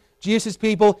 money, Jesus'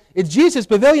 people. It's Jesus'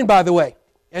 pavilion, by the way.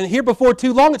 And here before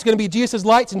too long, it's going to be Jesus'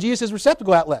 lights and Jesus'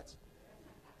 receptacle outlets.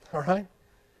 All right?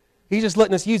 He's just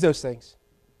letting us use those things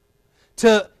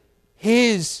to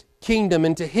His kingdom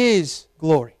and to His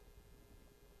glory.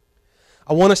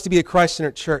 I want us to be a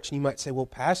Christ-centered church. And you might say, well,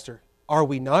 Pastor, are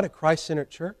we not a Christ-centered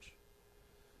church?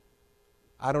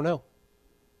 I don't know.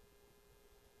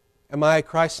 Am I a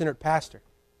Christ-centered pastor?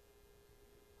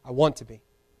 I want to be.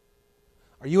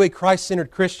 Are you a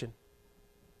Christ-centered Christian?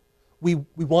 We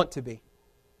want to be.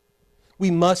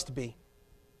 We must be.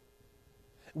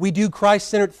 We do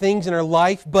Christ-centered things in our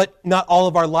life, but not all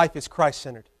of our life is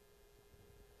Christ-centered.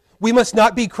 We must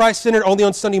not be Christ-centered only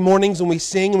on Sunday mornings when we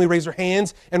sing and we raise our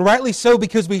hands, and rightly so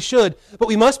because we should, but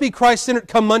we must be Christ-centered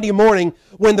come Monday morning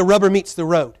when the rubber meets the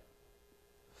road.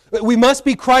 We must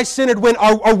be Christ-centered when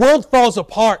our world falls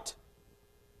apart.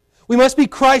 We must be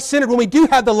Christ-centered when we do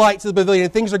have the lights of the pavilion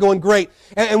and things are going great,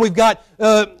 and we've got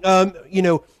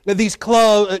these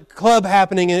club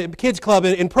happening, and kids club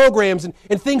and programs,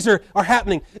 and things are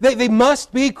happening. They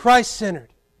must be Christ-centered.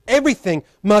 Everything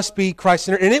must be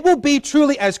Christ-centered, and it will be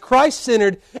truly as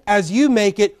Christ-centered as you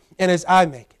make it and as I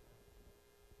make it.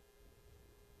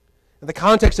 In the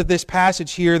context of this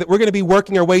passage here that we're going to be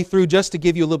working our way through, just to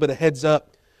give you a little bit of heads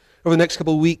up over the next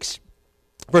couple of weeks,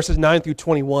 verses 9 through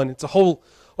 21. It's a whole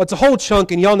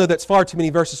chunk, and y'all know that's far too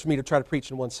many verses for me to try to preach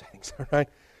in one setting. All right?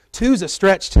 2's a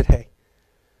stretch today.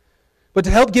 But to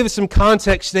help give us some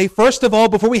context today, first of all,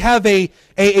 before we have a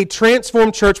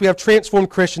transformed church, we have transformed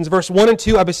Christians. Verse 1 and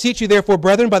 2, I beseech you therefore,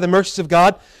 brethren, by the mercies of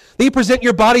God, that you present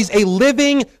your bodies a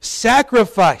living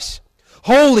sacrifice,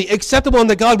 holy, acceptable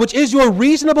unto God, which is your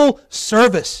reasonable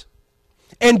service.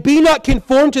 And be not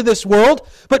conformed to this world,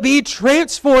 but be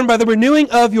transformed by the renewing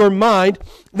of your mind,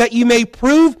 that you may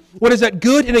prove what is that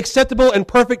good and acceptable and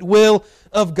perfect will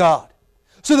of God.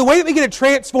 So the way that we get a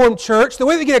transformed church, the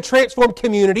way that we get a transformed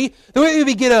community, the way that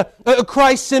we get a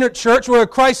Christ-centered church or a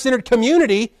Christ-centered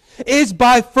community is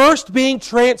by first being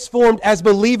transformed as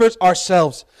believers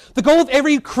ourselves. The goal of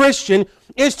every Christian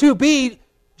is to be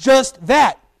just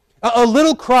that. A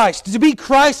little Christ, to be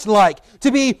Christ-like,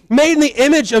 to be made in the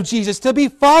image of Jesus, to be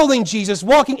following Jesus,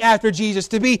 walking after Jesus,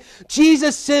 to be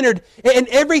Jesus-centered in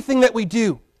everything that we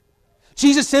do.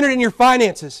 Jesus-centered in your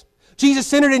finances,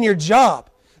 Jesus-centered in your job,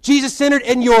 Jesus-centered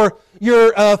in your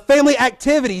family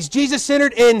activities,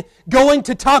 Jesus-centered in going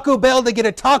to Taco Bell to get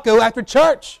a taco after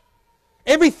church.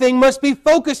 Everything must be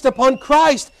focused upon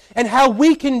Christ and how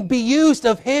we can be used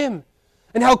of Him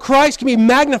and how Christ can be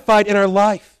magnified in our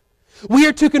life. We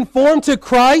are to conform to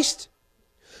Christ,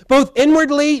 both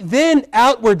inwardly, then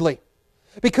outwardly.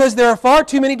 Because there are far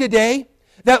too many today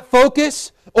that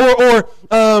focus or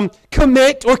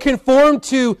commit or conform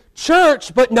to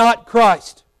church, but not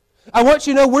Christ. I want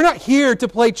you to know we're not here to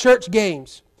play church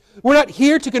games. We're not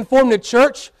here to conform to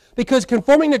church, because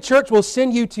conforming to church will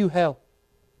send you to hell.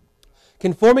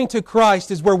 Conforming to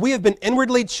Christ is where we have been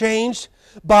inwardly changed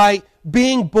by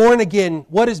being born again.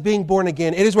 What is being born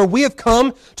again? It is where we have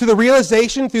come to the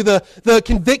realization through the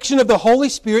conviction of the Holy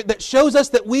Spirit that shows us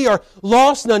that we are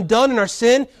lost and undone in our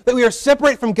sin, that we are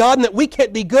separated from God, and that we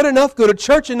can't be good enough, go to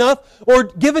church enough, or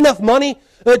give enough money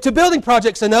to building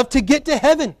projects enough to get to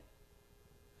heaven.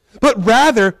 But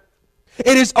rather,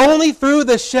 it is only through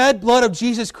the shed blood of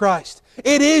Jesus Christ.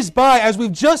 It is by, as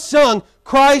we've just sung,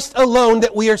 Christ alone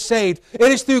that we are saved.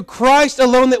 It is through Christ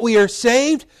alone that we are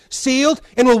saved, sealed,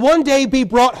 and will one day be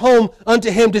brought home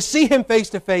unto Him, to see Him face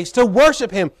to face, to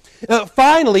worship Him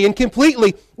finally and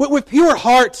completely with pure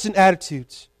hearts and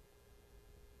attitudes.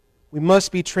 We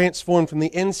must be transformed from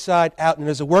the inside out, and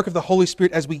as a work of the Holy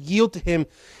Spirit as we yield to Him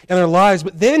in our lives.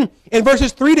 But then in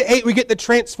verses 3 to 8 we get the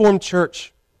transformed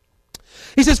church.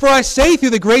 He says, "For I say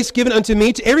through the grace given unto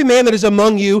me to every man that is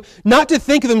among you, not to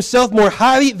think of himself more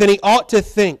highly than he ought to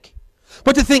think,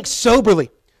 but to think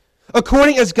soberly,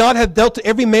 according as God hath dealt to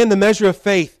every man the measure of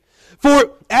faith.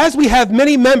 For as we have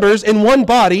many members in one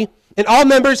body, and all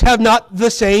members have not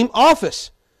the same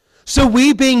office, so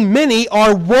we being many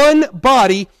are one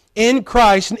body in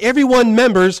Christ, and every one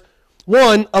members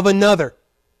one of another.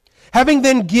 Having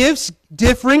then gifts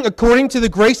differing according to the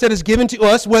grace that is given to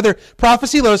us, whether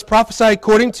prophecy, let us prophesy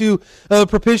according to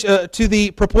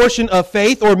the proportion of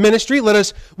faith, or ministry, let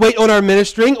us wait on our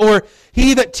ministering, or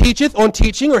he that teacheth on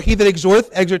teaching, or he that exhorteth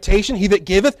exhortation, he that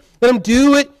giveth, let him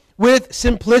do it with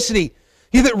simplicity.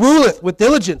 He that ruleth with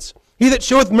diligence, he that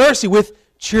showeth mercy with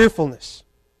cheerfulness."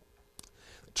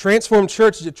 Transformed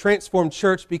church is a transformed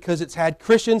church because it's had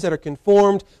Christians that are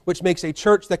conformed, which makes a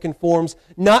church that conforms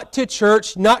not to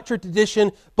church, not to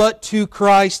tradition, but to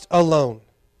Christ alone.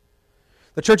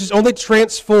 The church is only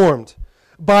transformed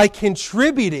by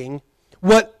contributing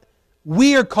what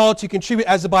we are called to contribute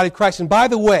as the body of Christ. And by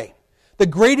the way, the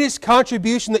greatest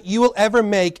contribution that you will ever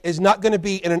make is not going to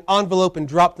be in an envelope and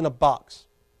dropped in a box.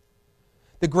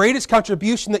 The greatest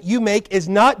contribution that you make is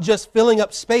not just filling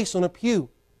up space on a pew.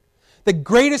 The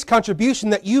greatest contribution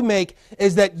that you make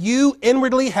is that you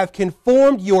inwardly have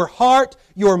conformed your heart,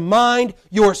 your mind,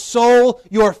 your soul,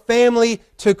 your family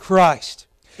to Christ.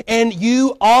 And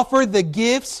you offer the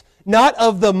gifts, not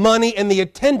of the money and the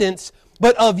attendance,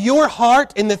 but of your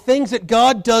heart and the things that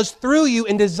God does through you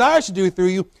and desires to do through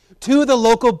you to the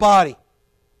local body.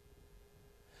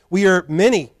 We are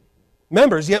many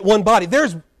members, yet one body.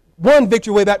 There's one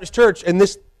Victory Way Baptist Church in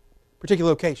this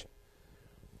particular location.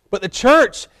 But the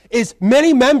church is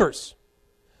many members,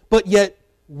 but yet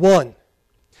one.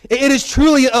 It is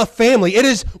truly a family. It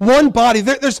is one body.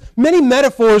 There's many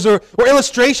metaphors or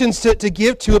illustrations to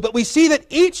give to it, but we see that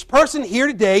each person here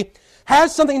today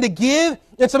has something to give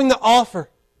and something to offer.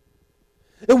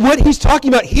 And what he's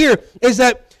talking about here is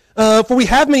that for we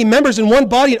have many members in one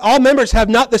body, and all members have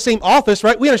not the same office,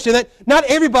 right? We understand that not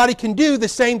everybody can do the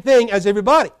same thing as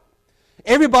everybody.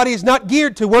 Everybody is not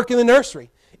geared to work in the nursery.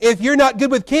 If you're not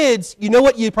good with kids, you know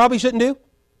what you probably shouldn't do?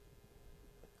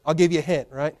 I'll give you a hint,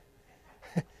 right?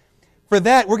 For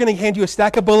that, we're going to hand you a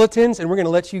stack of bulletins, and we're going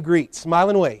to let you greet. Smile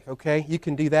and wave, okay? You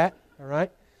can do that, all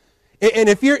right? And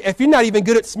if you're not even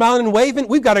good at smiling and waving,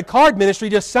 we've got a card ministry.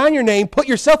 Just sign your name, put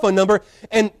your cell phone number,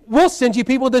 and we'll send you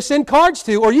people to send cards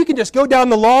to. Or you can just go down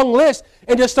the long list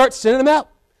and just start sending them out.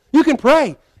 You can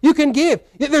pray. You can give.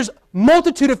 There's a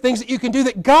multitude of things that you can do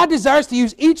that God desires to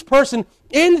use each person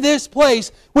in this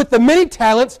place with the many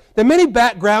talents, the many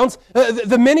backgrounds,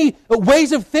 the many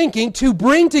ways of thinking to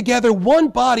bring together one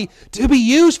body to be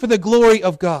used for the glory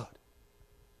of God.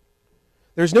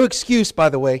 There's no excuse, by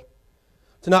the way,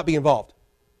 to not be involved.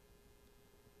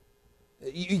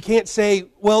 You can't say,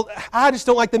 well, I just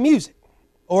don't like the music,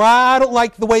 or I don't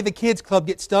like the way the kids club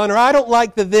gets done, or I don't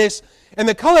like the this, and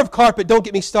the color of carpet, don't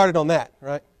get me started on that,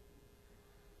 right?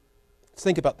 Let's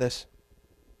think about this.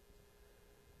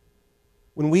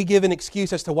 When we give an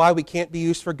excuse as to why we can't be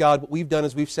used for God, what we've done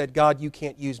is we've said, God, you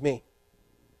can't use me.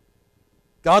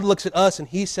 God looks at us and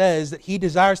He says that He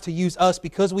desires to use us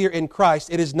because we are in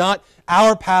Christ. It is not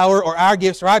our power or our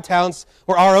gifts or our talents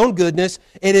or our own goodness.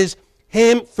 It is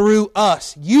Him through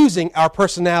us, using our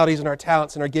personalities and our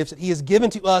talents and our gifts that He has given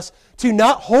to us to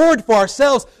not hoard for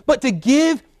ourselves, but to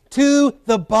give to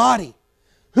the body.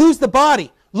 Who's the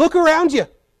body? Look around you.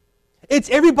 It's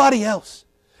everybody else.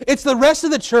 It's the rest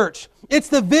of the church. It's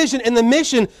the vision and the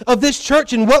mission of this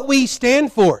church and what we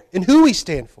stand for and who we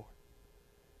stand for.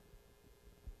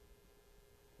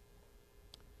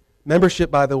 Membership,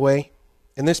 by the way,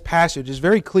 in this passage is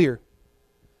very clear.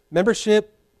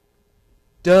 Membership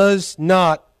does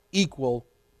not equal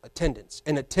attendance,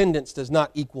 and attendance does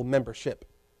not equal membership.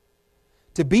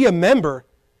 To be a member,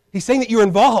 he's saying that you're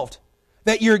involved,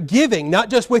 that you're giving,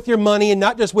 not just with your money and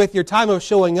not just with your time of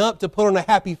showing up to put on a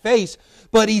happy face,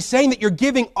 but he's saying that you're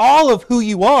giving all of who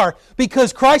you are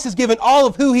because Christ has given all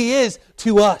of who He is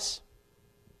to us.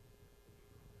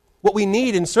 What we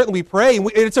need, and certainly we pray, and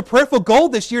it's a prayerful goal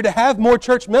this year to have more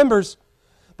church members,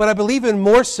 but I believe even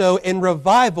more so in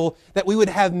revival that we would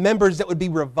have members that would be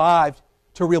revived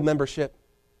to real membership.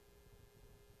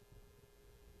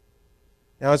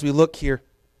 Now as we look here,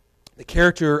 the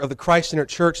character of the Christ-centered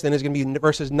church then is going to be in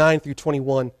verses 9 through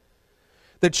 21.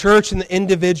 The church and the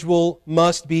individual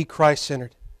must be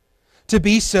Christ-centered. To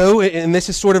be so, and this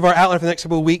is sort of our outline for the next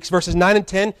couple of weeks, verses 9 and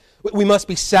 10, we must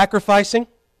be sacrificing.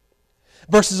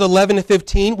 Verses 11 to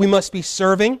 15, we must be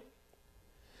serving.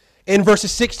 In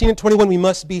verses 16 and 21, we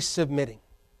must be submitting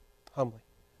humbly.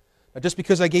 Now, just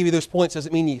because I gave you those points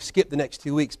doesn't mean you skip the next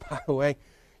 2 weeks, by the way.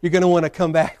 You're going to want to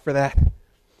come back for that.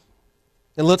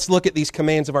 And let's look at these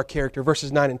commands of our character,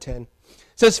 verses 9 and 10. It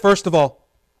says, first of all,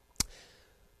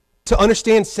 to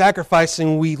understand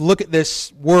sacrificing, we look at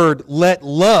this word, let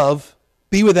love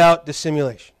be without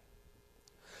dissimulation.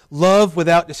 Love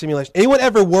without dissimulation. Anyone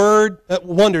ever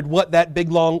wondered what that big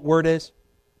long word is?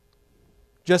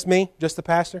 Just me? Just the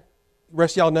pastor? The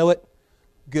rest of y'all know it?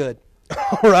 Good.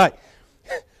 All right.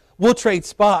 We'll trade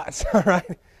spots. All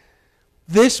right.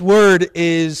 This word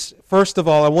is, first of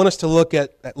all, I want us to look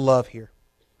at love here.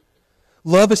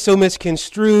 Love is so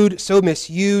misconstrued, so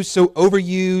misused, so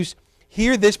overused.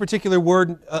 Here, this particular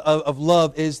word of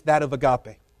love is that of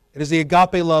agape. It is the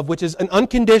agape love, which is an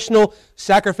unconditional,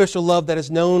 sacrificial love that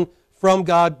is known from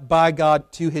God, by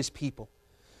God, to His people.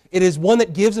 It is one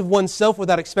that gives of oneself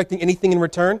without expecting anything in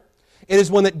return. It is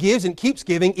one that gives and keeps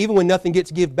giving even when nothing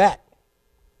gets give back.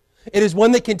 It is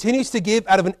one that continues to give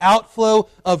out of an outflow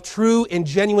of true and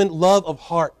genuine love of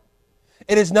heart.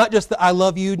 It is not just the I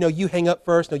love you, no, you hang up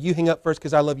first, no, you hang up first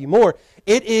because I love you more.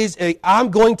 It is I'm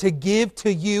going to give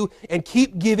to you and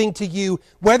keep giving to you,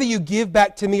 whether you give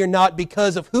back to me or not,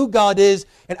 because of who God is,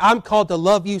 and I'm called to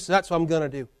love you, so that's what I'm going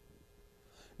to do.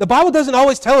 The Bible doesn't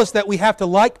always tell us that we have to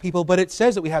like people, but it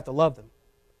says that we have to love them.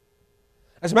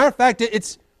 As a matter of fact,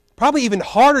 it's probably even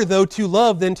harder, though, to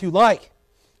love than to like.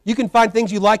 You can find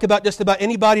things you like about just about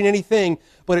anybody and anything,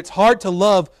 but it's hard to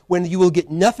love when you will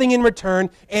get nothing in return.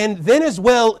 And then as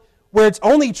well, where it's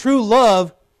only true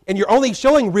love, and you're only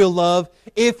showing real love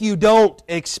if you don't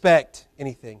expect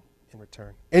anything in return.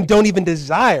 return, and don't even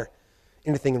desire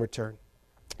anything in return.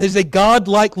 It is a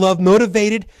God-like love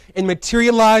motivated and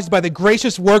materialized by the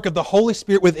gracious work of the Holy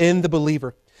Spirit within the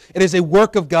believer. It is a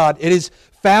work of God. It is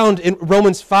found in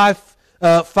Romans 5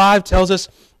 tells us,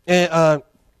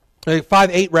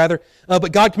 5:8 rather,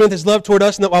 but God commendeth His love toward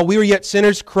us, and that while we were yet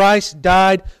sinners, Christ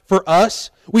died for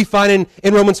us. We find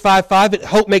in Romans 5:5, that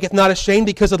hope maketh not ashamed,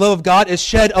 because the love of God is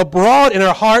shed abroad in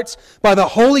our hearts by the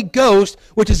Holy Ghost,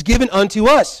 which is given unto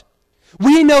us.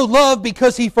 We know love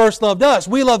because He first loved us.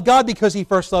 We love God because He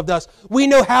first loved us. We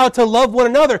know how to love one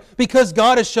another because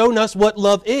God has shown us what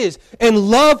love is. And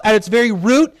love at its very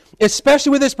root,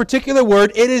 especially with this particular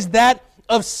word, it is that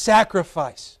of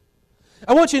sacrifice.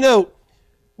 I want you to know,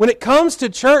 when it comes to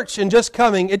church and just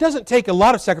coming, it doesn't take a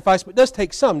lot of sacrifice, but it does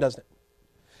take some, doesn't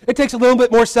it? It takes a little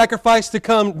bit more sacrifice to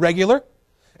come regular.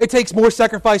 It takes more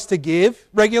sacrifice to give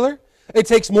regular. It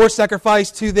takes more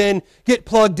sacrifice to then get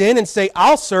plugged in and say,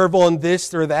 I'll serve on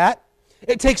this or that.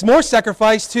 It takes more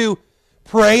sacrifice to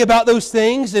pray about those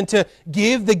things and to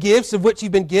give the gifts of which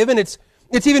you've been given. It's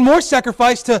even more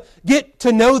sacrifice to get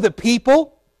to know the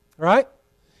people, right?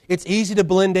 It's easy to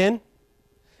blend in.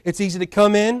 It's easy to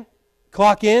come in,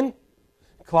 clock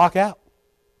out.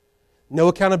 No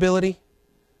accountability,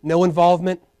 no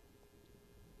involvement.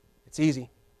 It's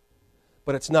easy,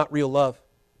 but it's not real love.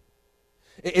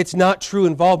 It's not true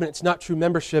involvement. It's not true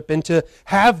membership. And to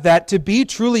have that, to be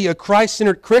truly a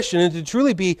Christ-centered Christian and to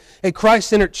truly be a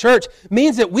Christ-centered church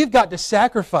means that we've got to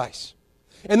sacrifice.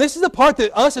 And this is the part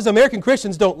that us as American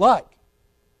Christians don't like.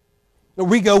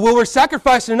 We go, well, we're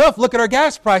sacrificing enough. Look at our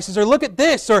gas prices, or look at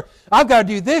this, or I've got to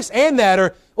do this and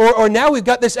that, or now we've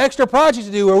got this extra project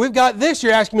to do, or we've got this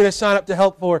you're asking me to sign up to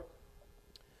help for.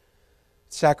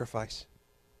 Sacrifice.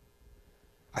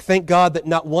 I thank God that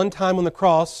not one time on the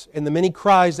cross, in the many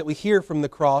cries that we hear from the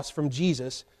cross, from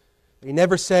Jesus, He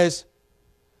never says,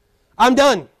 I'm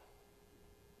done.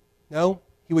 No,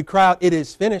 He would cry out, it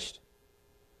is finished.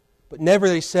 But never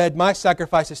that He said, my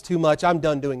sacrifice is too much, I'm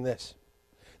done doing this.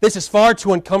 This is far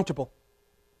too uncomfortable.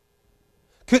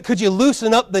 Could you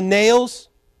loosen up the nails?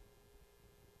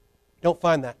 Don't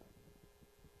find that.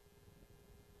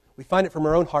 We find it from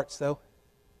our own hearts, though.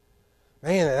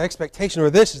 Man, that expectation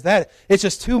or this is that. It's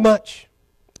just too much.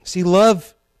 See,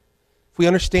 love, if we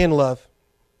understand love,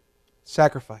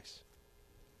 sacrifice.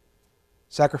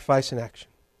 Sacrifice in action.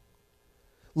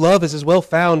 Love is as well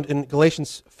found in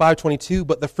Galatians 5:22,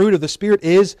 but the fruit of the Spirit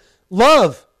is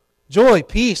love, joy,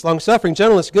 peace, long-suffering,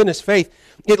 gentleness, goodness, faith.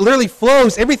 It literally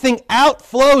flows. Everything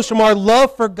outflows from our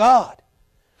love for God.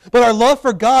 But our love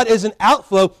for God is an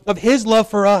outflow of His love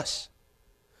for us.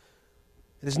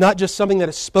 It is not just something that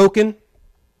is spoken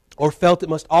or felt. It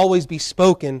must always be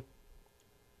spoken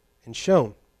and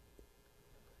shown.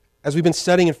 As we've been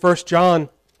studying in 1 John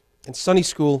in Sunday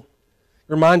school,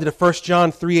 reminded of 1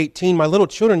 John 3:18, my little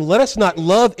children, let us not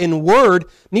love in word,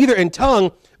 neither in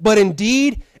tongue, but in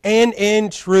deed and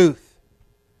in truth.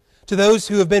 To those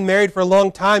who have been married for a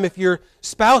long time, if your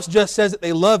spouse just says that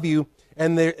they love you,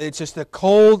 and it's just a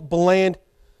cold, bland,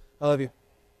 I love you,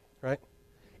 right?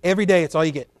 Every day, it's all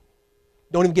you get.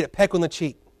 Don't even get a peck on the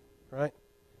cheek, right?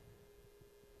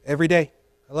 Every day,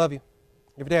 I love you.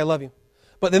 Every day, I love you.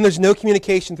 But then there's no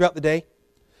communication throughout the day.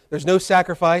 There's no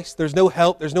sacrifice. There's no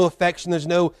help. There's no affection. There's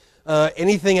no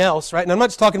anything else, right? And I'm not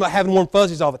just talking about having warm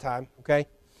fuzzies all the time, okay?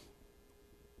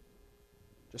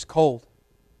 Just cold.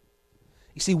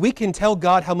 You see, we can tell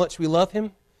God how much we love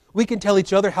Him. We can tell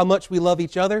each other how much we love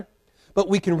each other. But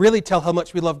we can really tell how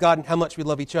much we love God and how much we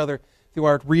love each other through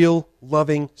our real,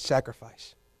 loving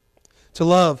sacrifice. To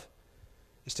love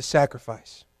is to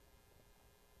sacrifice.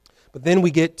 But then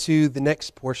we get to the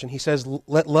next portion. He says,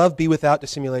 let love be without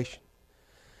dissimulation.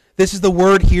 This is the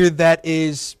word here that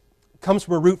comes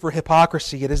from a root for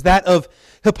hypocrisy. It is that of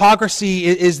hypocrisy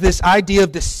is this idea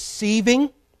of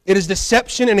deceiving. It is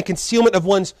deception and a concealment of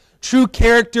one's true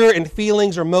character and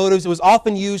feelings or motives. It was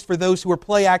often used for those who were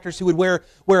play actors who would wear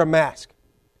a mask.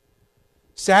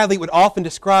 Sadly, it would often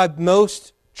describe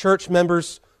most church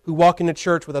members who walk into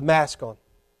church with a mask on.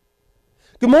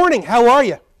 Good morning, how are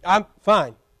you? I'm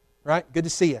fine, right? Good to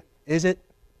see you. Is it?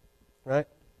 Right?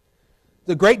 It's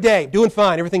a great day, doing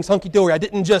fine, everything's hunky-dory. I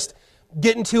didn't just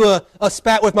get into a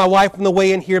spat with my wife on the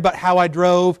way in here about how I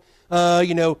drove.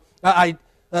 I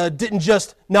didn't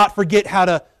just not forget how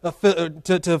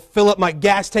to fill up my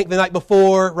gas tank the night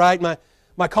before, right?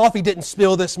 My coffee didn't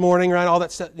spill this morning, right? All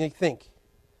that stuff. You think.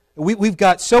 We've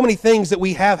got so many things that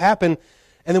we have happen,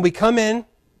 and then we come in,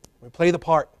 we play the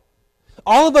part.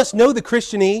 All of us know the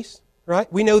Christianese,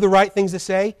 right? We know the right things to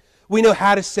say. We know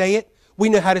how to say it. We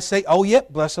know how to say, oh, yep,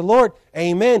 bless the Lord,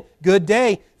 amen, good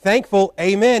day, thankful,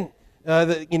 amen.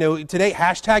 Today,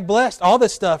 hashtag blessed, all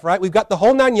this stuff, right? We've got the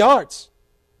whole 9 yards.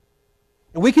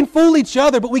 And we can fool each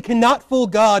other, but we cannot fool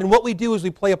God. And what we do is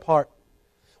we play a part.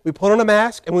 We put on a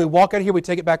mask, and when we walk out of here, we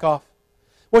take it back off.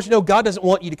 I want you to know God doesn't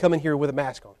want you to come in here with a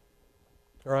mask on.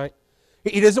 All right?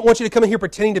 He doesn't want you to come in here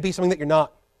pretending to be something that you're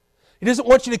not. He doesn't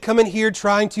want you to come in here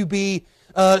trying to be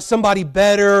somebody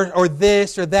better or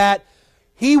this or that.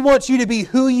 He wants you to be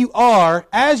who you are,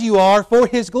 as you are, for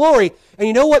His glory. And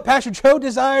you know what Pastor Joe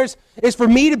desires? Is for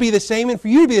me to be the same and for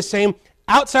you to be the same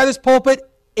outside this pulpit,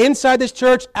 inside this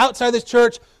church, outside this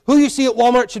church. Who you see at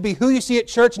Walmart should be who you see at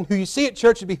church, and who you see at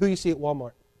church should be who you see at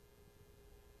Walmart.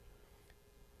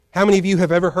 How many of you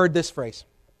have ever heard this phrase?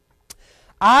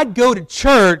 I'd go to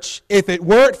church if it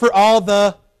weren't for all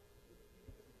the...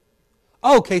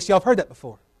 Oh, Casey, I've heard that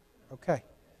before. Okay.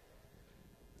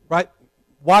 Right?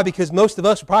 Why? Because most of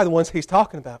us are probably the ones he's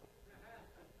talking about.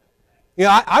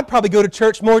 I'd probably go to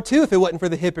church more too if it wasn't for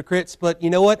the hypocrites, but you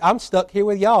know what? I'm stuck here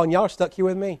with y'all, and y'all are stuck here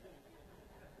with me.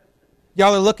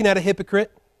 Y'all are looking at a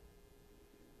hypocrite.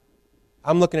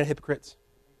 I'm looking at hypocrites.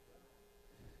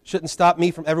 Shouldn't stop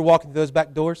me from ever walking through those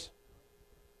back doors.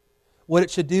 What it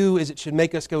should do is it should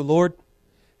make us go, Lord,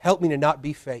 help me to not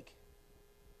be fake.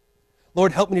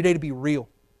 Lord, help me today to be real.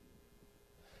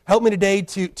 Help me today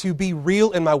to be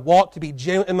real in my walk, to be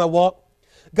genuine in my walk.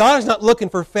 God is not looking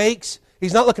for fakes.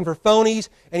 He's not looking for phonies,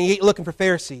 and He ain't looking for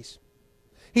Pharisees.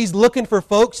 He's looking for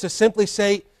folks to simply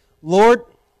say, Lord,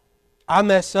 I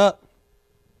mess up,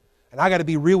 and I got to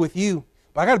be real with you,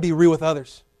 but I got to be real with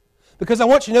others. Because I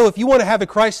want you to know, if you want to have a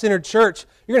Christ-centered church,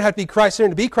 you're going to have to be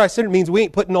Christ-centered. To be Christ-centered means we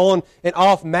ain't putting on an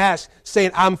off mask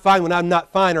saying I'm fine when I'm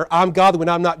not fine, or I'm godly when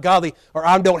I'm not godly, or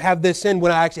I don't have this sin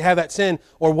when I actually have that sin,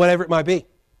 or whatever it might be.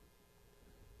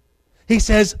 He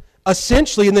says,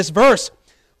 essentially in this verse,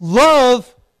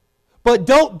 love, but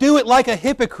don't do it like a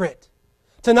hypocrite.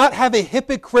 To not have a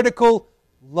hypocritical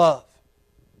love.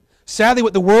 Sadly,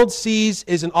 what the world sees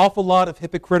is an awful lot of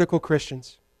hypocritical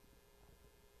Christians.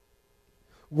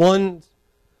 Ones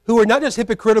who are not just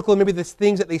hypocritical in maybe the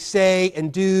things that they say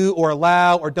and do or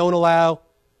allow or don't allow,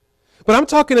 but I'm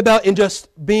talking about in just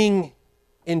being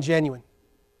ingenuine.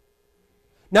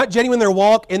 Not genuine in their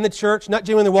walk in the church, not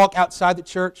genuine in their walk outside the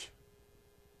church.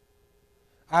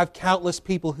 I have countless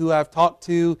people who I've talked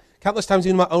to, countless times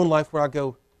in my own life where I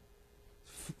go,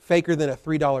 faker than a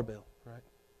 $3 bill, right?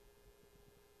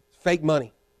 Fake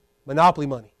money, monopoly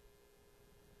money.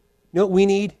 You know what we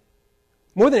need?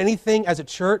 More than anything as a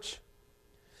church,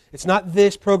 it's not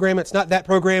this program, it's not that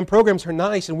program. Programs are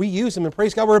nice and we use them, and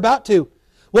praise God we're about to.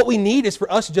 What we need is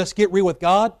for us to just get real with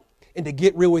God and to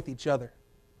get real with each other.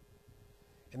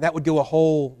 And that would go a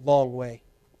whole long way.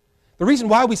 The reason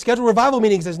why we schedule revival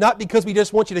meetings is not because we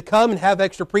just want you to come and have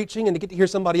extra preaching and to get to hear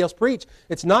somebody else preach.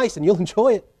 It's nice and you'll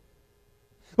enjoy it.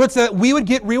 But it's that we would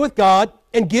get real with God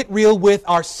and get real with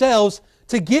ourselves,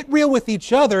 to get real with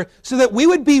each other, so that we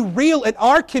would be real in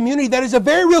our community that is a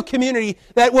very real community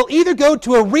that will either go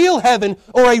to a real heaven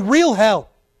or a real hell.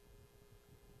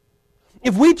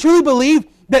 If we truly believe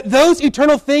that those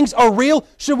eternal things are real,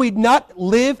 should we not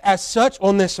live as such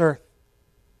on this earth?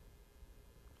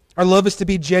 Our love is to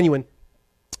be genuine,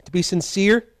 to be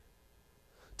sincere,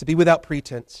 to be without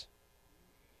pretense.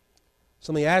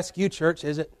 So let me ask you, church,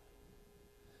 is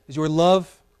your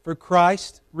love for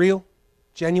Christ real,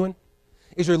 genuine?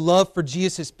 Is your love for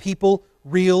Jesus' people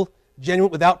real,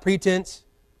 genuine, without pretense?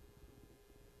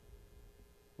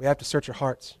 We have to search our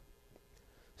hearts.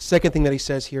 Second thing that he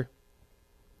says here.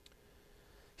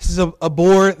 He says,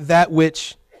 abhor that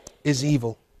which is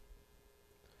evil.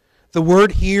 The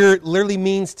word here literally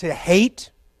means to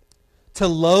hate, to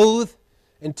loathe,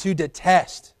 and to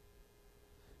detest.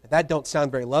 That don't sound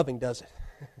very loving, does it?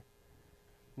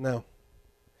 No.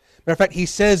 Matter of fact, he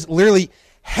says literally,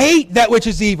 hate that which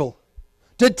is evil.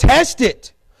 Detest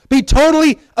it. Be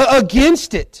totally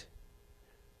against it.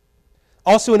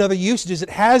 Also in other usages, it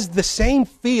has the same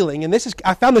feeling, and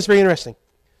I found this very interesting.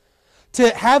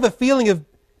 To have a feeling of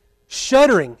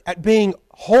shuddering at being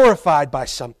horrified by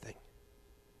something.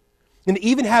 And to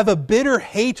even have a bitter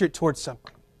hatred towards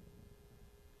something.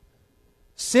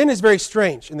 Sin is very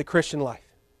strange in the Christian life.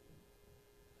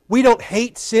 We don't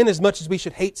hate sin as much as we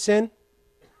should hate sin.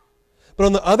 But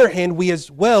on the other hand, we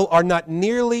as well are not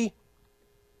nearly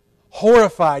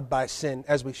horrified by sin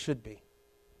as we should be.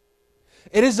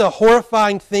 It is a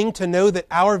horrifying thing to know that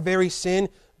our very sin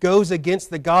goes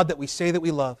against the God that we say that we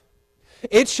love.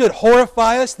 It should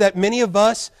horrify us that many of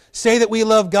us say that we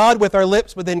love God with our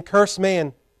lips but then curse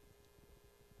man.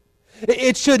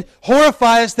 It should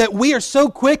horrify us that we are so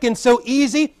quick and so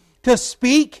easy to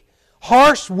speak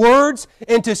harsh words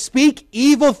and to speak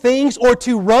evil things or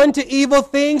to run to evil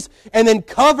things and then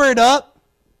cover it up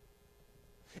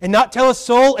and not tell a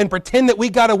soul and pretend that we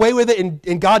got away with it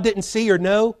and God didn't see or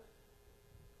know,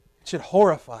 it should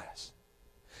horrify us.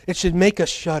 It should make us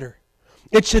shudder.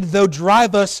 It should, though,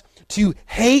 drive us to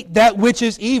hate that which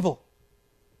is evil.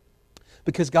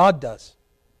 Because God does.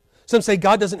 Some say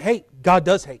God doesn't hate. God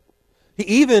does hate. He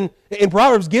even, in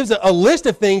Proverbs, gives a list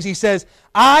of things. He says,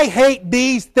 I hate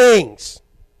these things.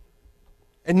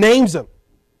 And names them.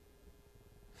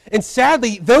 And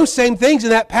sadly, those same things in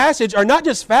that passage are not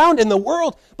just found in the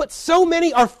world, but so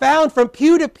many are found from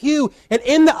pew to pew and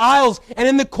in the aisles and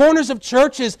in the corners of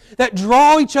churches that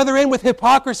draw each other in with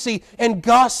hypocrisy and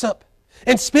gossip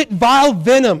and spit vile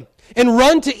venom and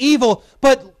run to evil.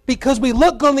 But because we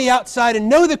look on the outside and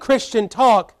know the Christian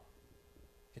talk,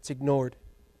 it's ignored.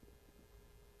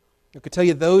 I could tell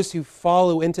you those who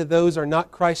follow into those are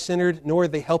not Christ-centered, nor are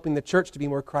they helping the church to be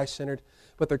more Christ-centered,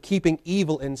 but they're keeping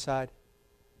evil inside.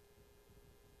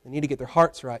 They need to get their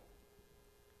hearts right.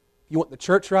 If you want the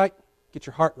church right, get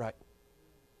your heart right.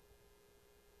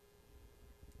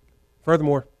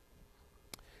 Furthermore,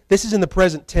 this is in the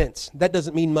present tense. That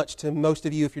doesn't mean much to most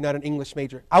of you if you're not an English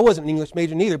major. I wasn't an English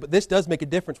major neither, but this does make a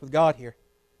difference with God here.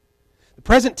 The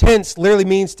present tense literally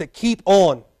means to keep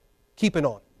on, keeping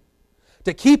on.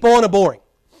 To keep on abhorring.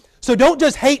 So don't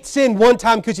just hate sin one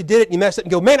time because you did it and you messed up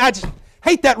and go, man, I just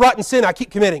hate that rotten sin I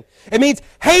keep committing. It means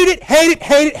hate it, hate it,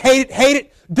 hate it, hate it, hate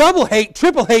it, double hate,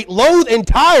 triple hate, loathe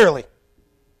entirely.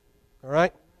 All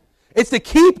right? It's to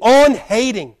keep on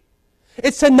hating.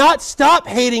 It's to not stop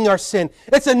hating our sin.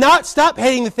 It's to not stop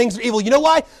hating the things that are evil. You know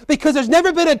why? Because there's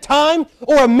never been a time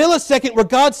or a millisecond where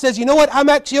God says, you know what, I'm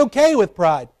actually okay with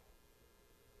pride.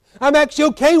 I'm actually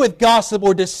okay with gossip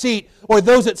or deceit or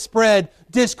those that spread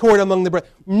discord among the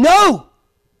brethren. No!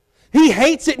 He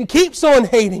hates it and keeps on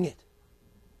hating it.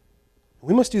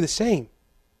 We must do the same.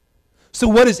 So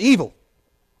what is evil?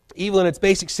 Evil in its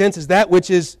basic sense is that which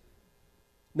is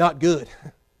not good.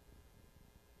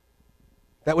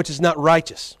 That which is not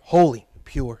righteous, holy,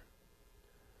 pure.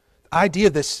 The idea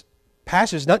of this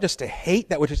passage is not just to hate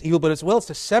that which is evil, but as well as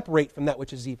to separate from that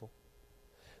which is evil.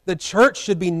 The church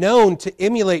should be known to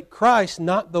emulate Christ,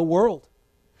 not the world.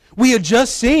 We have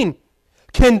just seen,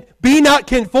 can be not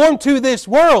conformed to this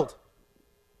world.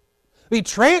 Be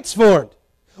transformed.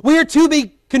 We are to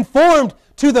be conformed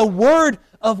to the Word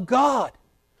of God.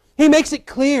 He makes it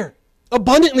clear,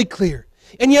 abundantly clear.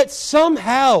 And yet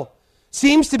somehow,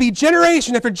 seems to be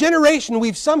generation after generation,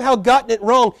 we've somehow gotten it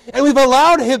wrong. And we've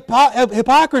allowed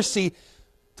hypocrisy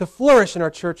to flourish in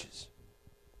our churches.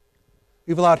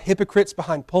 We've allowed hypocrites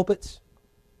behind pulpits.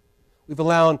 We've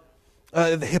allowed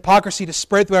the hypocrisy to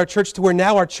spread through our church to where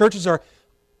now our churches are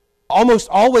almost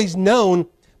always known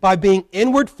by being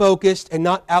inward focused and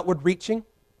not outward reaching.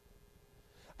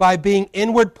 By being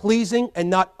inward pleasing and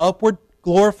not upward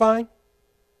glorifying.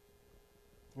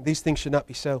 These things should not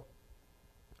be so.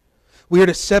 We are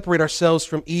to separate ourselves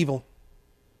from evil,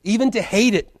 even to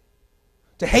hate it,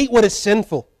 to hate what is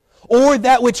sinful, or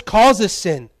that which causes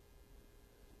sin.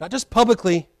 Not just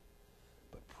publicly,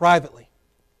 but privately.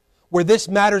 Where this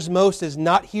matters most is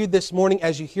not here this morning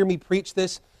as you hear me preach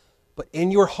this, but in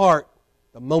your heart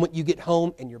the moment you get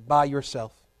home and you're by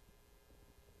yourself.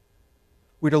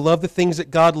 We're to love the things that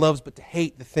God loves, but to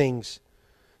hate the things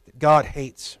that God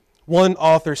hates. One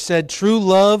author said, true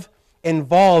love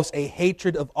involves a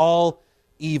hatred of all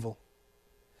evil.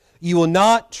 You will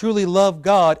not truly love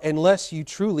God unless you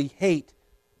truly hate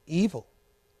evil,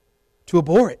 to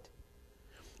abhor it.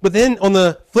 But then on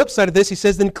the flip side of this, he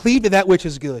says, then cleave to that which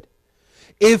is good.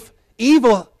 If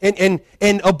evil and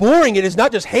abhorring it is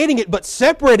not just hating it, but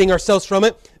separating ourselves from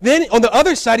it, then on the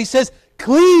other side he says,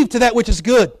 cleave to that which is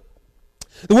good.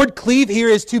 The word cleave here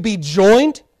is to be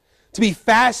joined, to be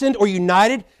fastened or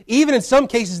united, even in some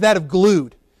cases that of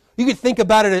glued. You could think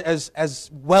about it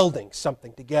as welding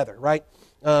something together, right?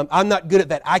 I'm not good at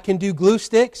that. I can do glue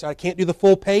sticks. I can't do the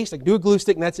full paste. I can do a glue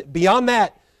stick, and that's it. Beyond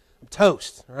that, I'm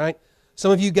toast, all right?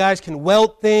 Some of you guys can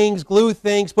weld things, glue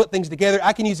things, put things together.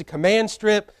 I can use a command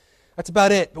strip. That's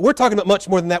about it. But we're talking about much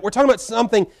more than that. We're talking about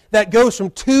something that goes from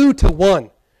 2 to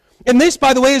 1. And this,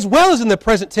 by the way, as well as in the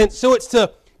present tense. So it's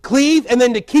to cleave and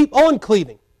then to keep on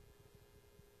cleaving.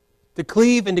 To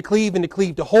cleave and to cleave and to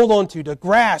cleave, to hold on to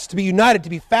grasp, to be united, to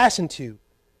be fastened to.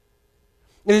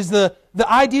 It is the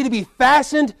idea to be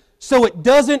fastened so it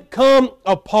doesn't come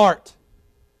apart.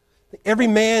 Every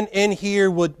man in here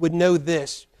would know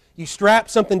this. You strap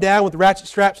something down with ratchet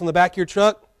straps on the back of your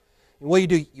truck, and what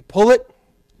do? You pull it,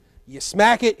 you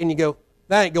smack it, and you go,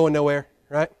 that ain't going nowhere,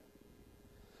 right?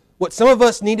 What some of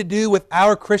us need to do with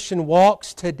our Christian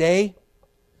walks today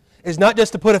is not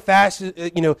just to put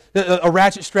a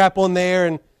ratchet strap on there,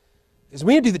 and is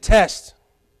we need to do the test.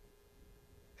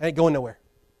 It ain't going nowhere.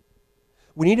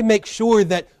 We need to make sure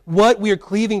that what we are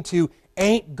cleaving to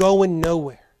ain't going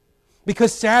nowhere.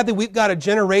 Because sadly, we've got a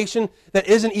generation that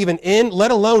isn't even in, let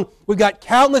alone we've got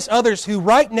countless others who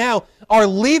right now are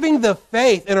leaving the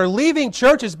faith and are leaving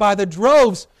churches by the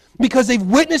droves because they've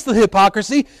witnessed the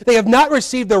hypocrisy. They have not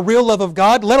received the real love of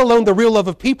God, let alone the real love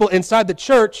of people inside the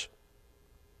church.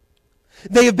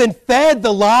 They have been fed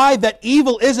the lie that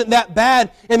evil isn't that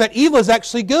bad and that evil is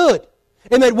actually good.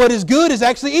 And that what is good is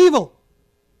actually evil.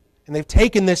 And they've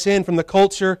taken this in from the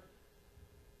culture.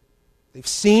 They've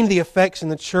seen the effects in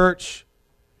the church.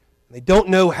 And they don't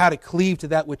know how to cleave to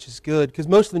that which is good, because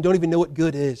most of them don't even know what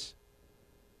good is.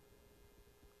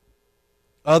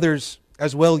 Others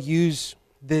as well use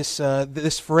this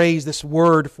phrase, this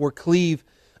word for cleave.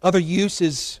 Other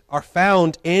uses are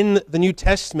found in the New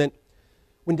Testament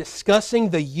when discussing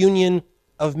the union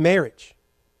of marriage.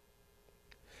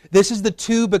 This is the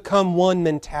two become one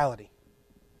mentality.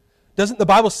 Doesn't the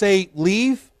Bible say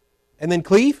leave and then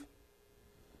cleave?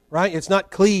 Right? It's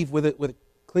not cleave with a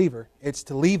cleaver. It's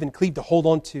to leave and cleave, to hold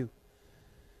on to.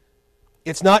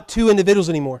 It's not two individuals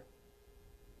anymore.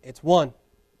 It's one.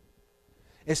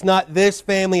 It's not this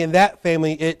family and that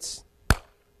family. It's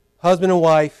husband and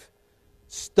wife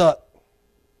stuck.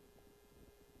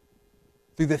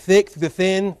 Through the thick, through the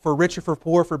thin, for richer, for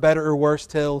poor, for better or worse,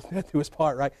 till death do us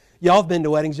part, right? Y'all have been to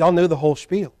weddings. Y'all know the whole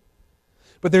spiel.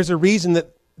 But there's a reason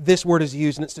that this word is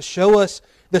used, and it's to show us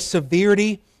the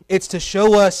severity. It's to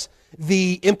show us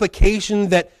the implication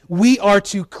that we are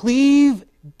to cleave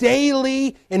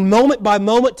daily and moment by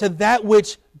moment to that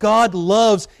which God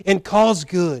loves and calls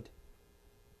good.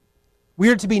 We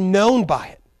are to be known by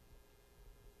it.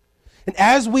 And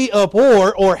as we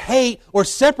abhor or hate or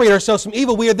separate ourselves from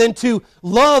evil, we are then to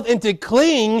love and to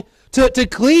cling, to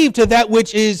cleave to that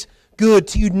which is good,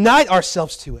 to unite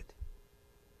ourselves to it.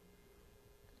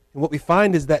 And what we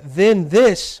find is that then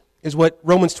this is what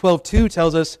Romans 12:2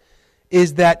 tells us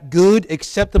is that good,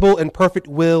 acceptable, and perfect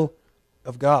will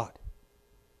of God.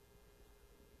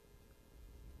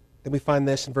 Then we find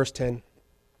this in verse 10.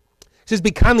 It says,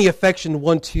 be kindly affectioned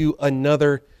one to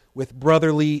another with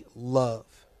brotherly love.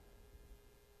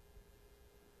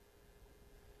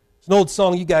 It's an old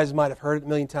song, you guys might have heard it a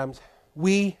million times.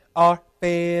 We are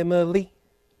family,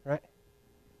 right?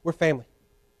 We're family.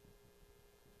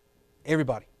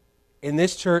 Everybody in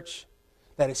this church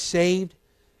that is saved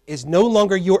is no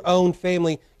longer your own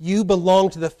family. You belong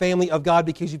to the family of God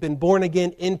because you've been born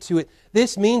again into it.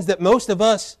 This means that most of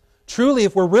us, truly,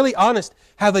 if we're really honest,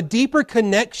 have a deeper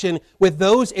connection with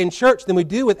those in church than we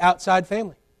do with outside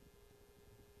family.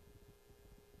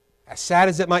 As sad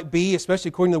as it might be, especially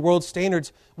according to the world's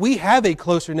standards, we have a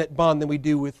closer knit bond than we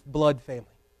do with blood family,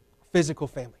 physical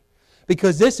family.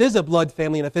 Because this is a blood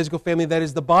family and a physical family that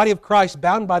is the body of Christ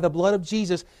bound by the blood of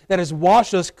Jesus that has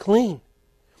washed us clean,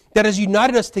 that has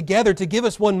united us together to give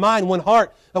us one mind, one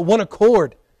heart, one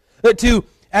accord. To,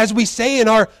 as we say in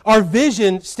our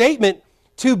vision statement,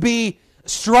 to be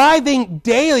striving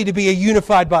daily to be a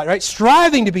unified body, right?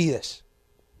 Striving to be this.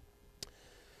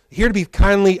 Here to be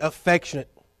kindly affectionate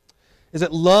is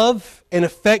that love and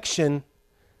affection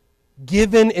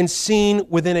given and seen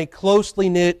within a closely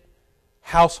knit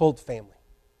household family.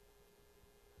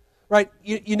 Right?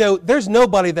 You know, there's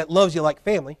nobody that loves you like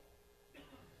family.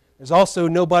 There's also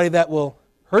nobody that will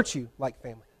hurt you like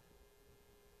family.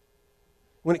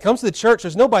 When it comes to the church,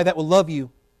 there's nobody that will love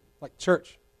you like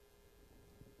church.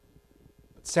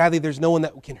 But sadly, there's no one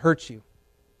that can hurt you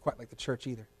quite like the church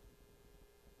either.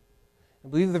 I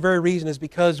believe the very reason is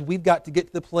because we've got to get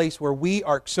to the place where we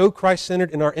are so Christ-centered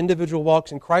in our individual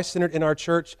walks and Christ-centered in our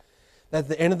church that at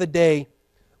the end of the day,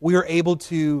 we are able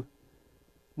to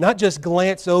not just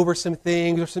glance over some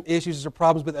things or some issues or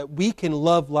problems, but that we can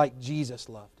love like Jesus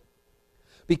loved.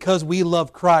 Because we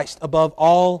love Christ above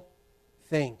all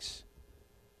things.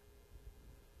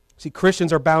 See,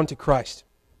 Christians are bound to Christ,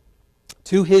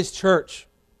 to His church,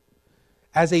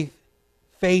 as a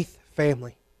faith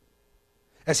family.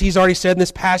 As He's already said in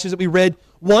this passage that we read,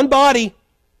 one body,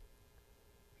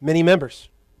 many members.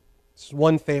 It's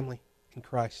one family in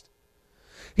Christ.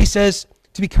 He says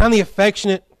to be kindly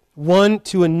affectionate one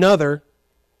to another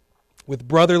with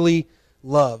brotherly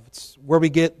love. It's where we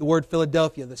get the word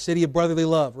Philadelphia, the city of brotherly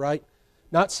love, right?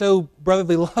 Not so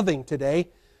brotherly loving today.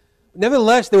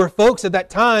 Nevertheless, there were folks at that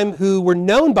time who were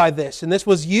known by this, and this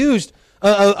was used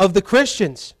of the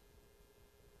Christians.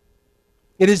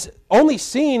 It is only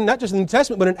seen, not just in the New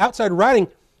Testament, but in outside writing,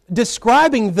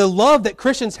 describing the love that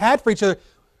Christians had for each other.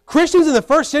 Christians in the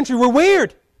first century were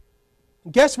weird.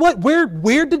 Guess what? We're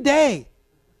weird today.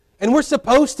 And we're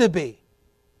supposed to be.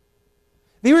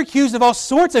 They were accused of all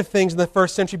sorts of things in the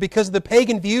first century because of the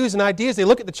pagan views and ideas. They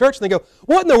look at the church and they go,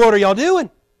 what in the world are y'all doing?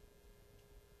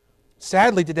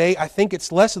 Sadly today, I think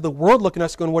it's less of the world looking at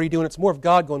us going, what are you doing? It's more of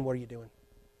God going, what are you doing?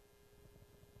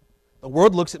 The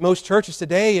world looks at most churches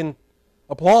today and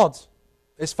applauds.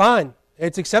 It's fine.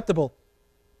 It's acceptable.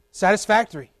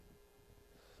 Satisfactory.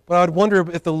 But I would wonder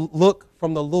if the look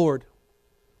from the Lord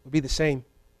would be the same.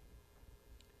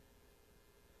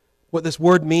 What this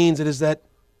word means is that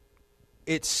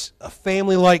it's a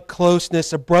family-like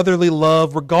closeness, a brotherly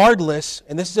love, regardless,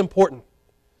 and this is important.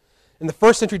 In the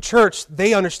first century church,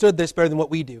 they understood this better than what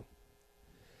we do.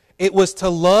 It was to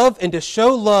love and to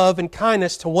show love and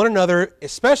kindness to one another,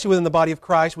 especially within the body of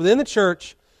Christ, within the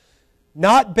church,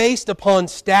 not based upon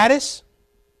status,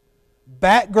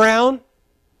 background,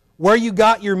 where you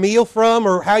got your meal from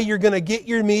or how you're going to get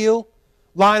your meal,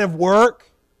 line of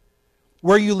work,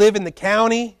 where you live in the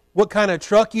county, what kind of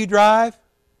truck you drive.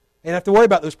 They didn't have to worry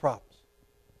about those problems.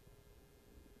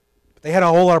 But they had a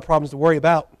whole lot of problems to worry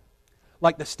about,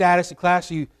 like the status of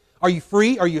class. Are you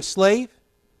free? Are you a slave?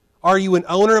 Are you an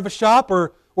owner of a shop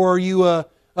or are you a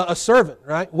servant,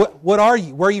 right? What are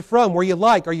you? Where are you from? Where are you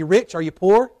like? Are you rich? Are you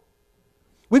poor?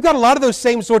 We've got a lot of those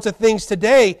same sorts of things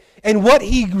today, and what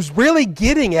he was really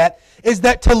getting at is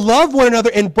that to love one another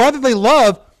in brotherly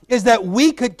love is that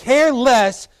we could care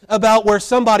less about where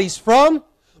somebody's from,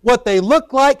 what they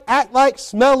look like, act like,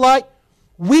 smell like.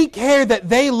 We care that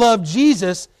they love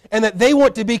Jesus and that they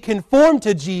want to be conformed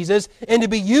to Jesus and to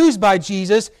be used by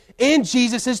Jesus in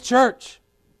Jesus' church.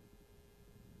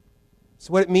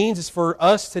 So what it means is for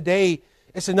us today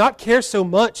is to not care so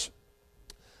much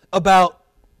about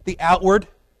the outward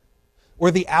or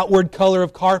the outward color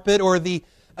of carpet or the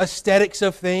aesthetics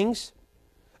of things.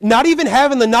 Not even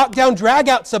having the knockdown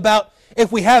dragouts about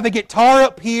if we have a guitar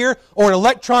up here or an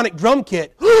electronic drum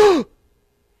kit.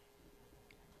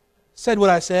 Said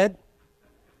what I said.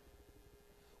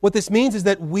 What this means is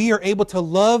that we are able to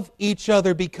love each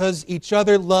other because each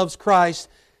other loves Christ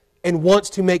and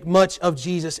wants to make much of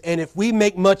Jesus. And if we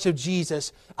make much of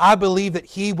Jesus, I believe that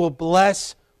He will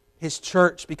bless His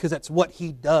church because that's what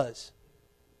He does.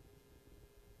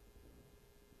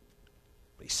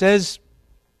 He says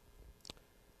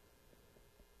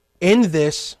in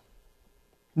this,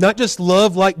 not just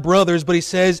love like brothers, but he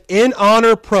says in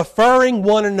honor, preferring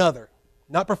one another.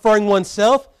 Not preferring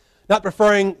oneself, not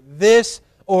preferring this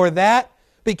or that.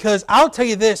 Because I'll tell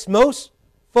you this, most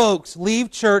folks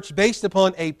leave church based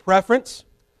upon a preference,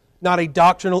 not a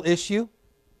doctrinal issue.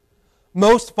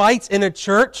 Most fights in a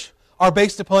church are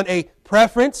based upon a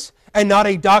preference and not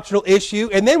a doctrinal issue.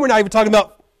 And then we're not even talking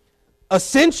about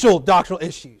essential doctrinal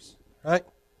issues, right?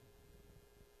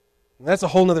 And that's a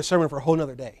whole other sermon for a whole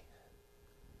other day.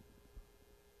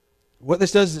 What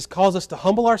this does is it calls us to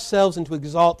humble ourselves and to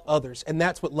exalt others, and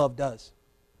that's what love does.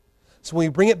 So when we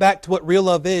bring it back to what real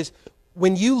love is,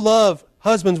 when you love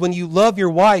husbands, when you love your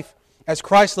wife as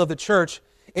Christ loved the church,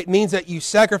 it means that you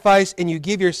sacrifice and you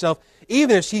give yourself,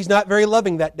 even if she's not very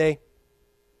loving that day.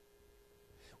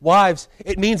 Wives,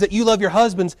 it means that you love your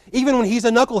husbands even when he's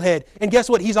a knucklehead. And guess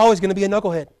what? He's always going to be a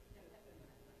knucklehead.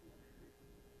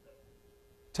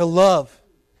 To love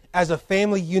as a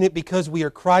family unit because we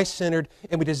are Christ-centered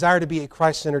and we desire to be a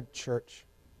Christ-centered church.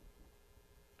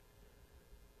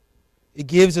 It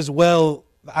gives as well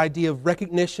the idea of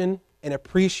recognition and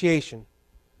appreciation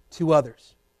to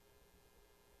others.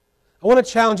 I want to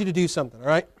challenge you to do something, all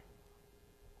right?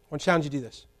 I want to challenge you to do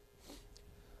this.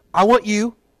 I want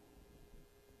you,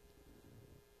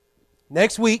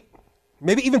 next week,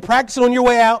 maybe even practice it on your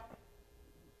way out,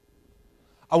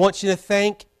 I want you to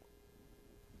thank,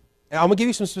 and I'm going to give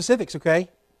you some specifics, okay?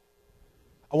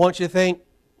 I want you to thank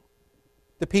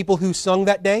the people who sung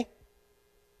that day.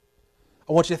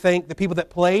 I want you to thank the people that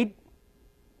played,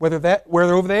 whether they're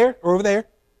over there or over there.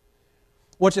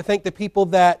 I want you to thank the people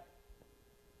that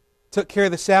took care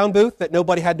of the sound booth that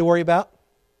nobody had to worry about.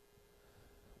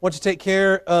 I want you to take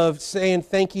care of saying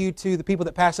thank you to the people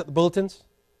that passed out the bulletins.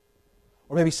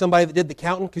 Or maybe somebody that did the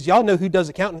counting, because y'all know who does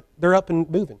the counting. They're up and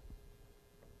moving.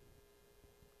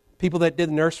 People that did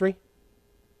the nursery.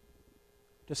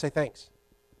 Just say thanks.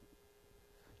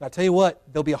 And I'll tell you what,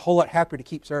 they'll be a whole lot happier to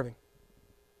keep serving.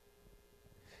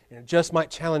 And it just might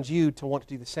challenge you to want to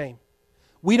do the same.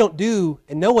 We don't do,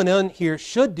 and no one on here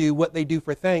should do what they do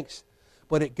for thanks,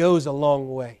 but it goes a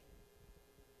long way.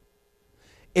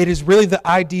 It is really the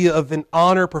idea of an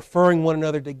honor, preferring one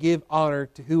another to give honor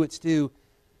to who it's due,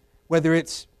 whether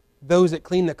it's those that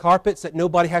clean the carpets that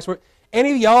nobody has to work.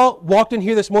 Any of y'all walked in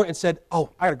here this morning and said,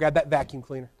 oh, I got to grab that vacuum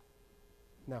cleaner?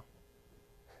 No.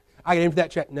 I got to empty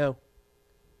that check? No.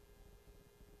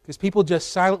 Because people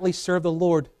just silently serve the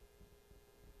Lord.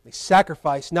 They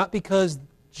sacrifice, not because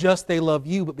just they love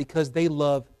you, but because they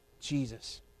love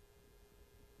Jesus.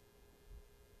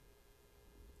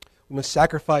 We must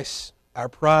sacrifice our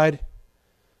pride,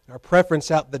 our preference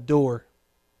out the door,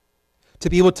 to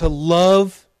be able to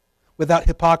love without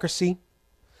hypocrisy,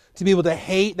 to be able to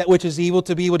hate that which is evil,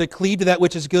 to be able to cleave to that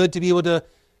which is good, to be able to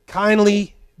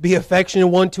kindly be affectionate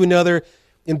one to another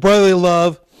in brotherly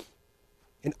love,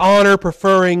 in honor,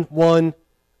 preferring one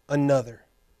another.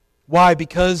 Why?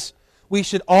 Because we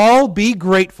should all be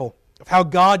grateful of how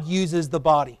God uses the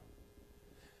body.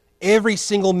 Every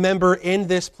single member in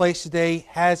this place today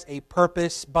has a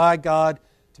purpose by God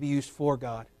to be used for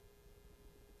God.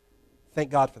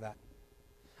 Thank God for that.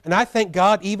 And I thank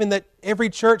God even that every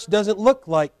church doesn't look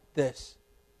like this.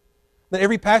 That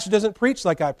every pastor doesn't preach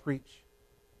like I preach.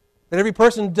 That every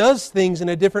person does things in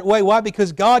a different way. Why?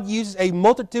 Because God uses a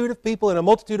multitude of people in a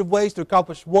multitude of ways to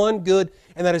accomplish one good,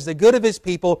 and that is the good of His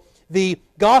people, the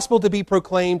gospel to be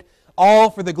proclaimed, all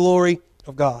for the glory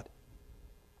of God.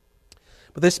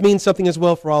 But this means something as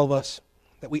well for all of us,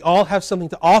 that we all have something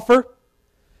to offer,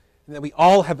 and that we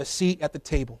all have a seat at the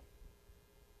table.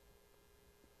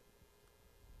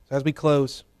 So as we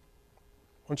close,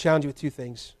 I want to challenge you with two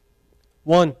things.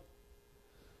 One,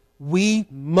 we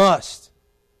must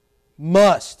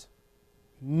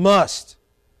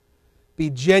be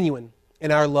genuine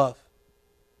in our love.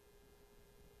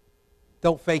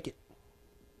 Don't fake it.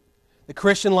 The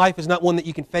Christian life is not one that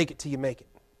you can fake it till you make it.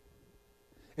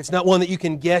 It's not one that you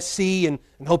can guess, see, and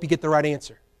hope you get the right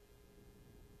answer.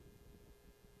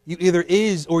 You either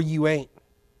is or you ain't.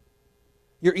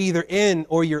 You're either in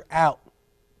or you're out.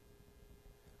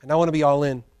 And I want to be all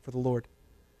in for the Lord.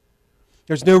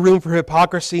 There's no room for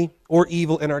hypocrisy or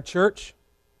evil in our church.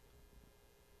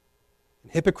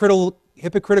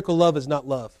 Hypocritical love is not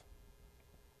love.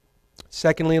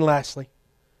 Secondly and lastly,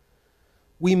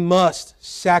 we must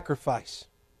sacrifice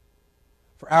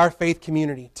for our faith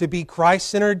community. To be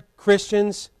Christ-centered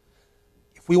Christians,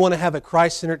 if we want to have a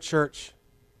Christ-centered church.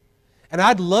 And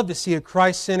I'd love to see a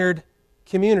Christ-centered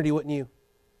community, wouldn't you?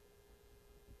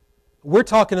 We're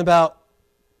talking about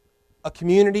a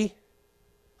community,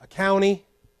 a county,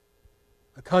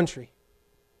 a country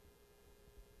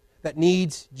that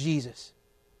needs Jesus.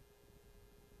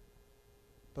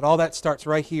 But all that starts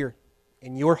right here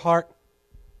in your heart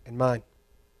and mine.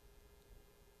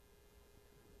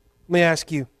 Let me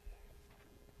ask you,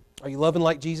 are you loving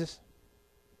like Jesus?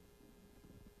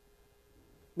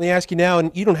 Let me ask you now,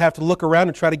 and you don't have to look around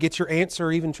and try to get your answer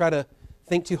or even try to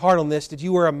think too hard on this. Did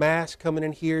you wear a mask coming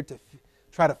in here to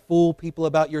try to fool people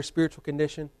about your spiritual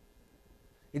condition?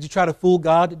 Did you try to fool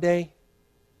God today?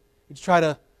 Did you try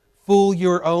to fool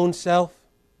your own self?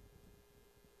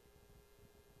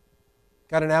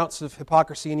 Got an ounce of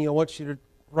hypocrisy in you. I want you to,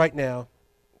 right now,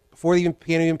 before the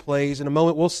piano even plays, in a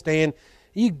moment we'll stand.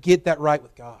 You get that right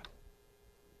with God.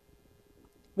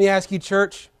 Let me ask you,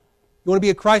 church, you want to be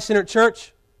a Christ-centered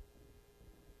church?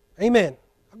 Amen.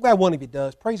 I'm glad one of you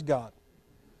does. Praise God.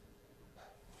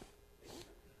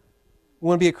 We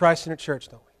want to be a Christ-centered church,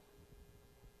 don't we?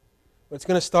 But it's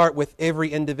going to start with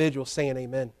every individual saying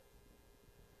amen.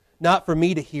 Not for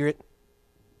me to hear it,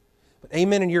 but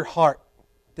amen in your heart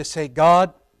to say,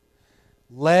 God,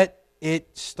 let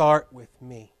it start with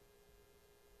me.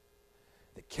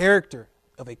 The character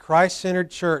of a Christ-centered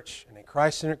church and a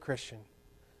Christ-centered Christian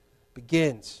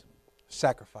begins with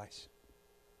sacrifice.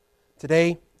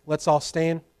 Today, let's all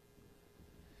stand.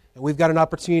 And we've got an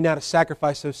opportunity now to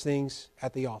sacrifice those things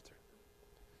at the altar.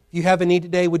 If you have a need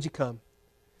today, would you come?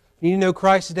 If you need to know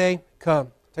Christ today,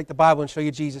 come. Take the Bible and show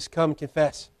you Jesus. Come and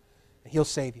confess, and He'll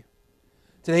save you.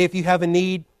 Today, if you have a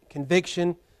need,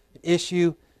 conviction, an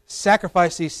issue,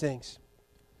 sacrifice these things.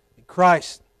 And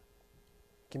Christ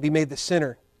can be made the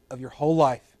center of your whole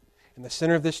life and the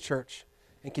center of this church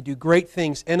and can do great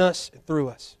things in us and through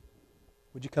us.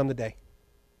 Would you come today?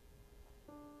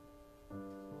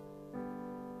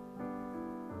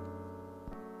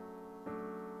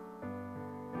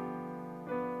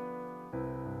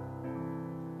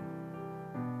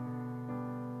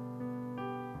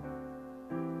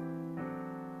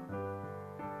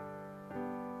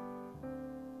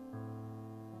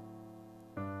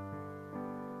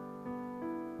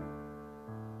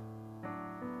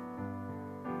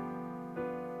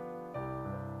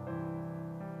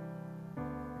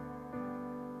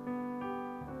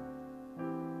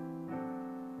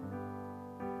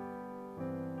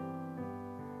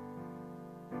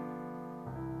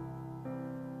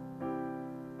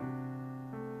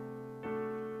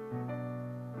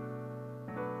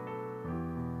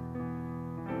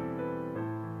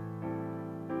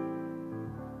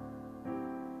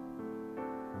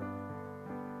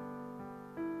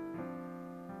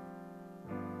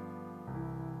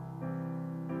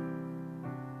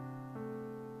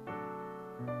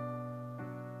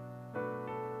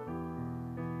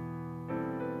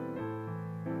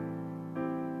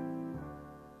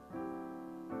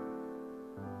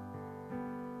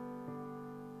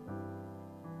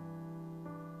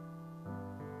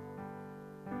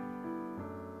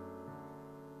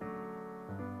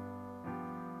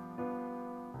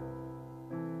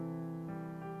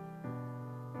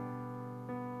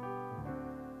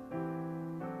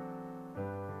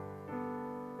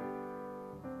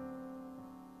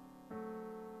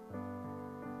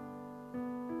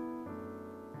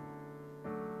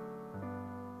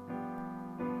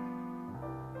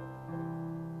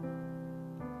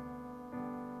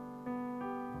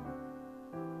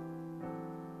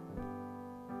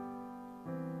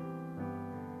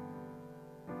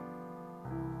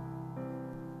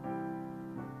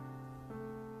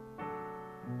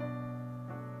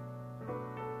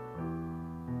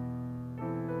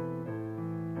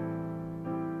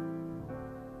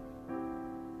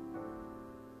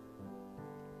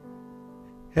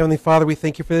 Heavenly Father, we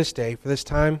thank you for this day, for this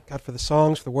time, God, for the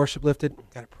songs, for the worship lifted.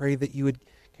 God, I pray that you would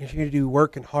continue to do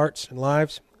work in hearts and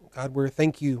lives. God, we're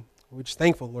just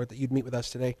thankful, Lord, that you'd meet with us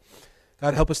today.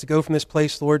 God, help us to go from this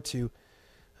place, Lord, to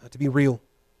be real,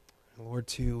 Lord,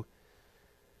 to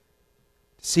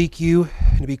seek you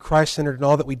and to be Christ-centered in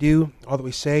all that we do, all that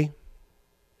we say.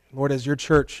 Lord, as your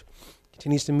church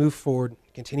continues to move forward,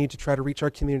 continue to try to reach our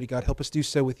community, God, help us do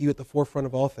so with you at the forefront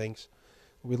of all things.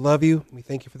 We love you, and we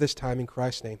thank you for this time in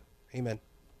Christ's name. Amen.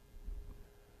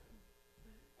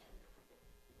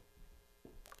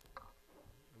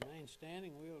 Remain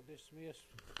standing. We'll dismiss.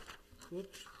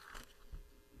 Whoops.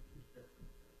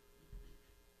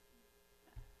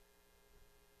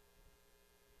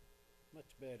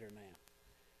 Much better now.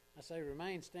 I say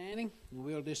remain standing, and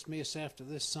we'll dismiss after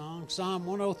this song. Psalm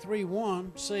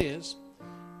 103:1 says,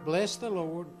 "Bless the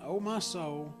Lord, O my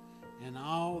soul, and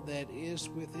all that is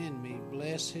within me,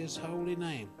 bless his holy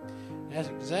name." That's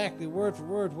exactly word for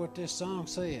word what this song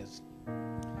says.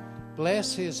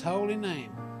 Bless his holy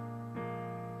name.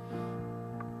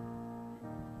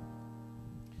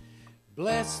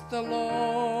 Bless the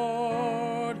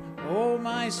Lord, O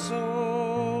my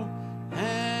soul,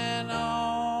 and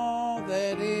all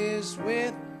that is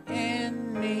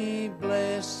within me,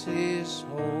 bless his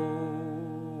holy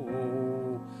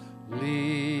name.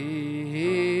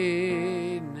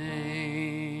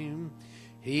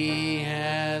 He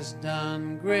has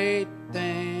done great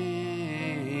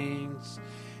things.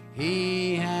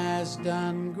 He has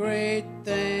done great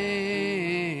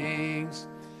things.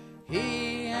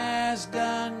 He has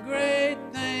done great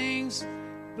things.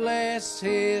 Bless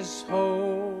his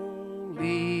holy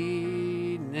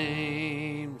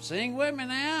name. Sing with me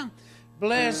now.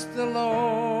 Bless the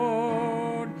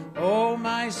Lord, O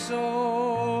my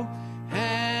soul,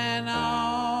 and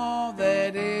all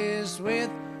that is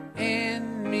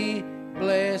within me,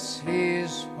 bless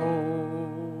his holy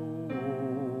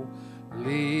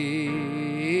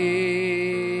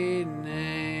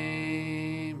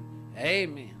name.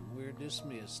 Amen. We're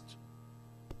dismissed.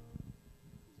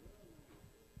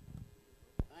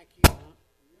 Thank you, Hunter.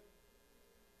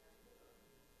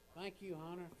 Thank you,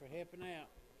 Hunter, for helping out.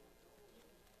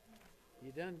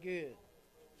 You done good.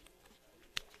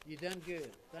 You done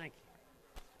good. Thank you.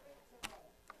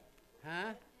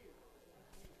 Huh?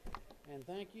 And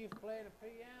thank you for playing the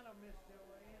piano, Miss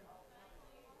Joanne.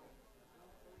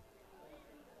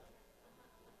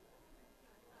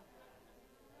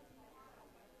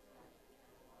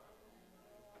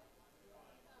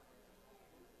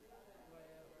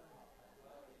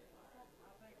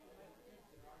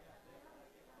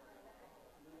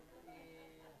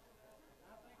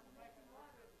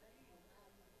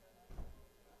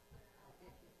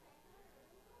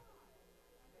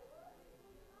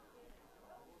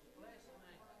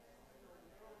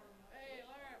 Hey,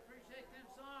 Larry, appreciate them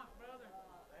songs, brother.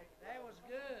 That was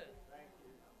good.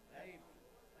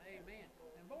 Amen.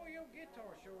 And boy, your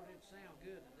guitar sure did sound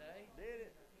good today. Did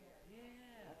it?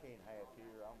 Yeah. I can't have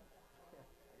here. I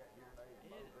got hearing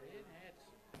aids. It had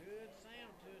some good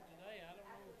sound to it today. I don't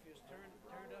know if it was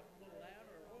turned up a little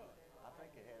louder or what. I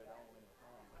think it had it on in the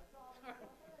front.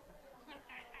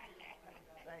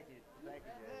 Thank you, That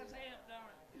Jay. does help,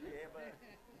 don't it? Yeah, but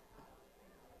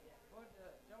What,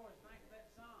 George, think of that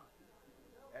song?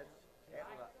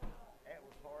 that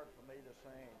was hard for me to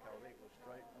sing because it was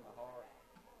straight from the heart,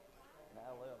 and I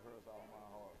love her with all my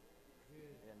heart.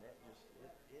 Good. And that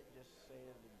it just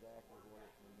said exactly what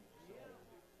it needed to say.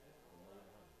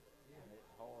 And it's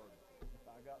hard.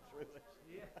 I got through it.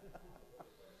 Yeah. I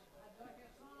like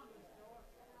that song, Miss George.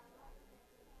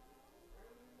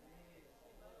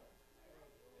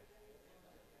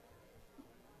 Thank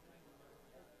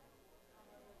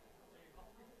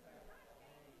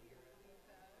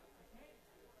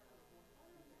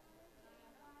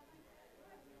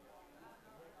you for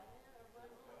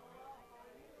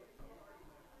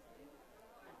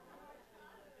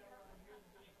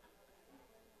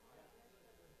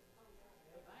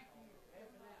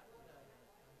helping out today.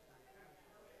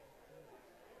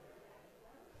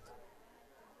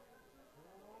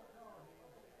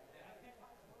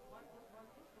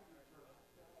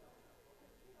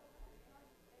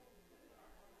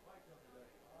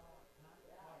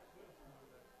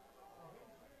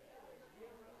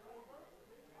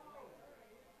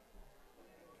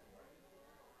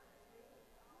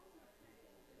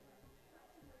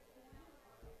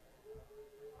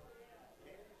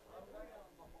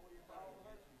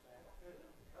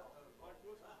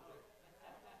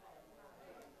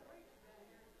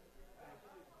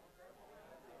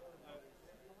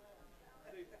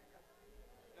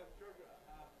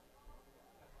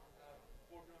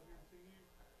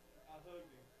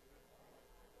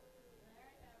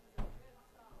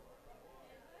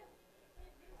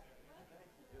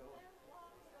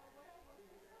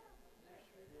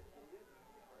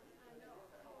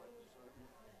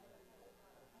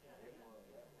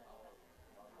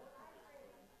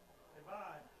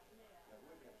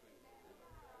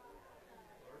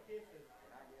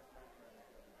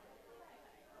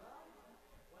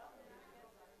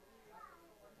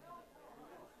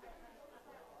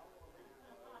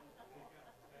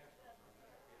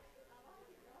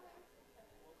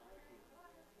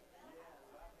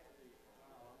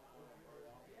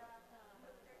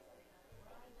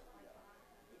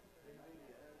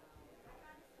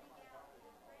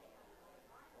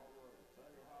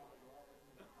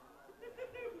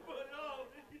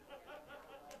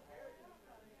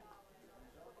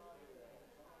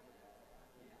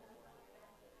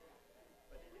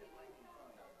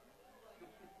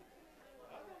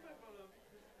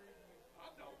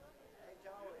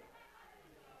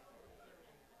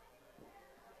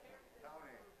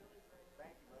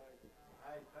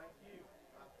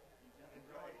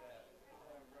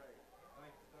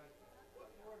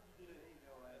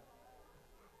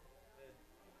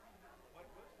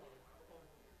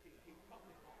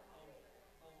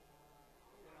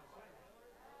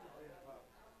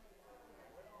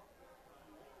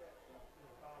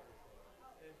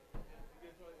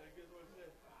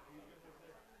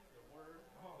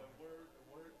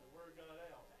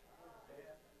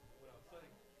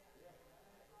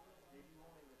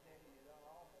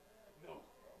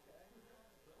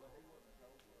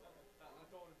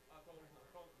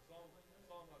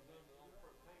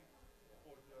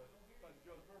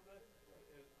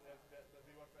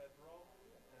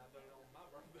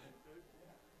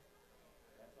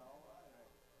 That's all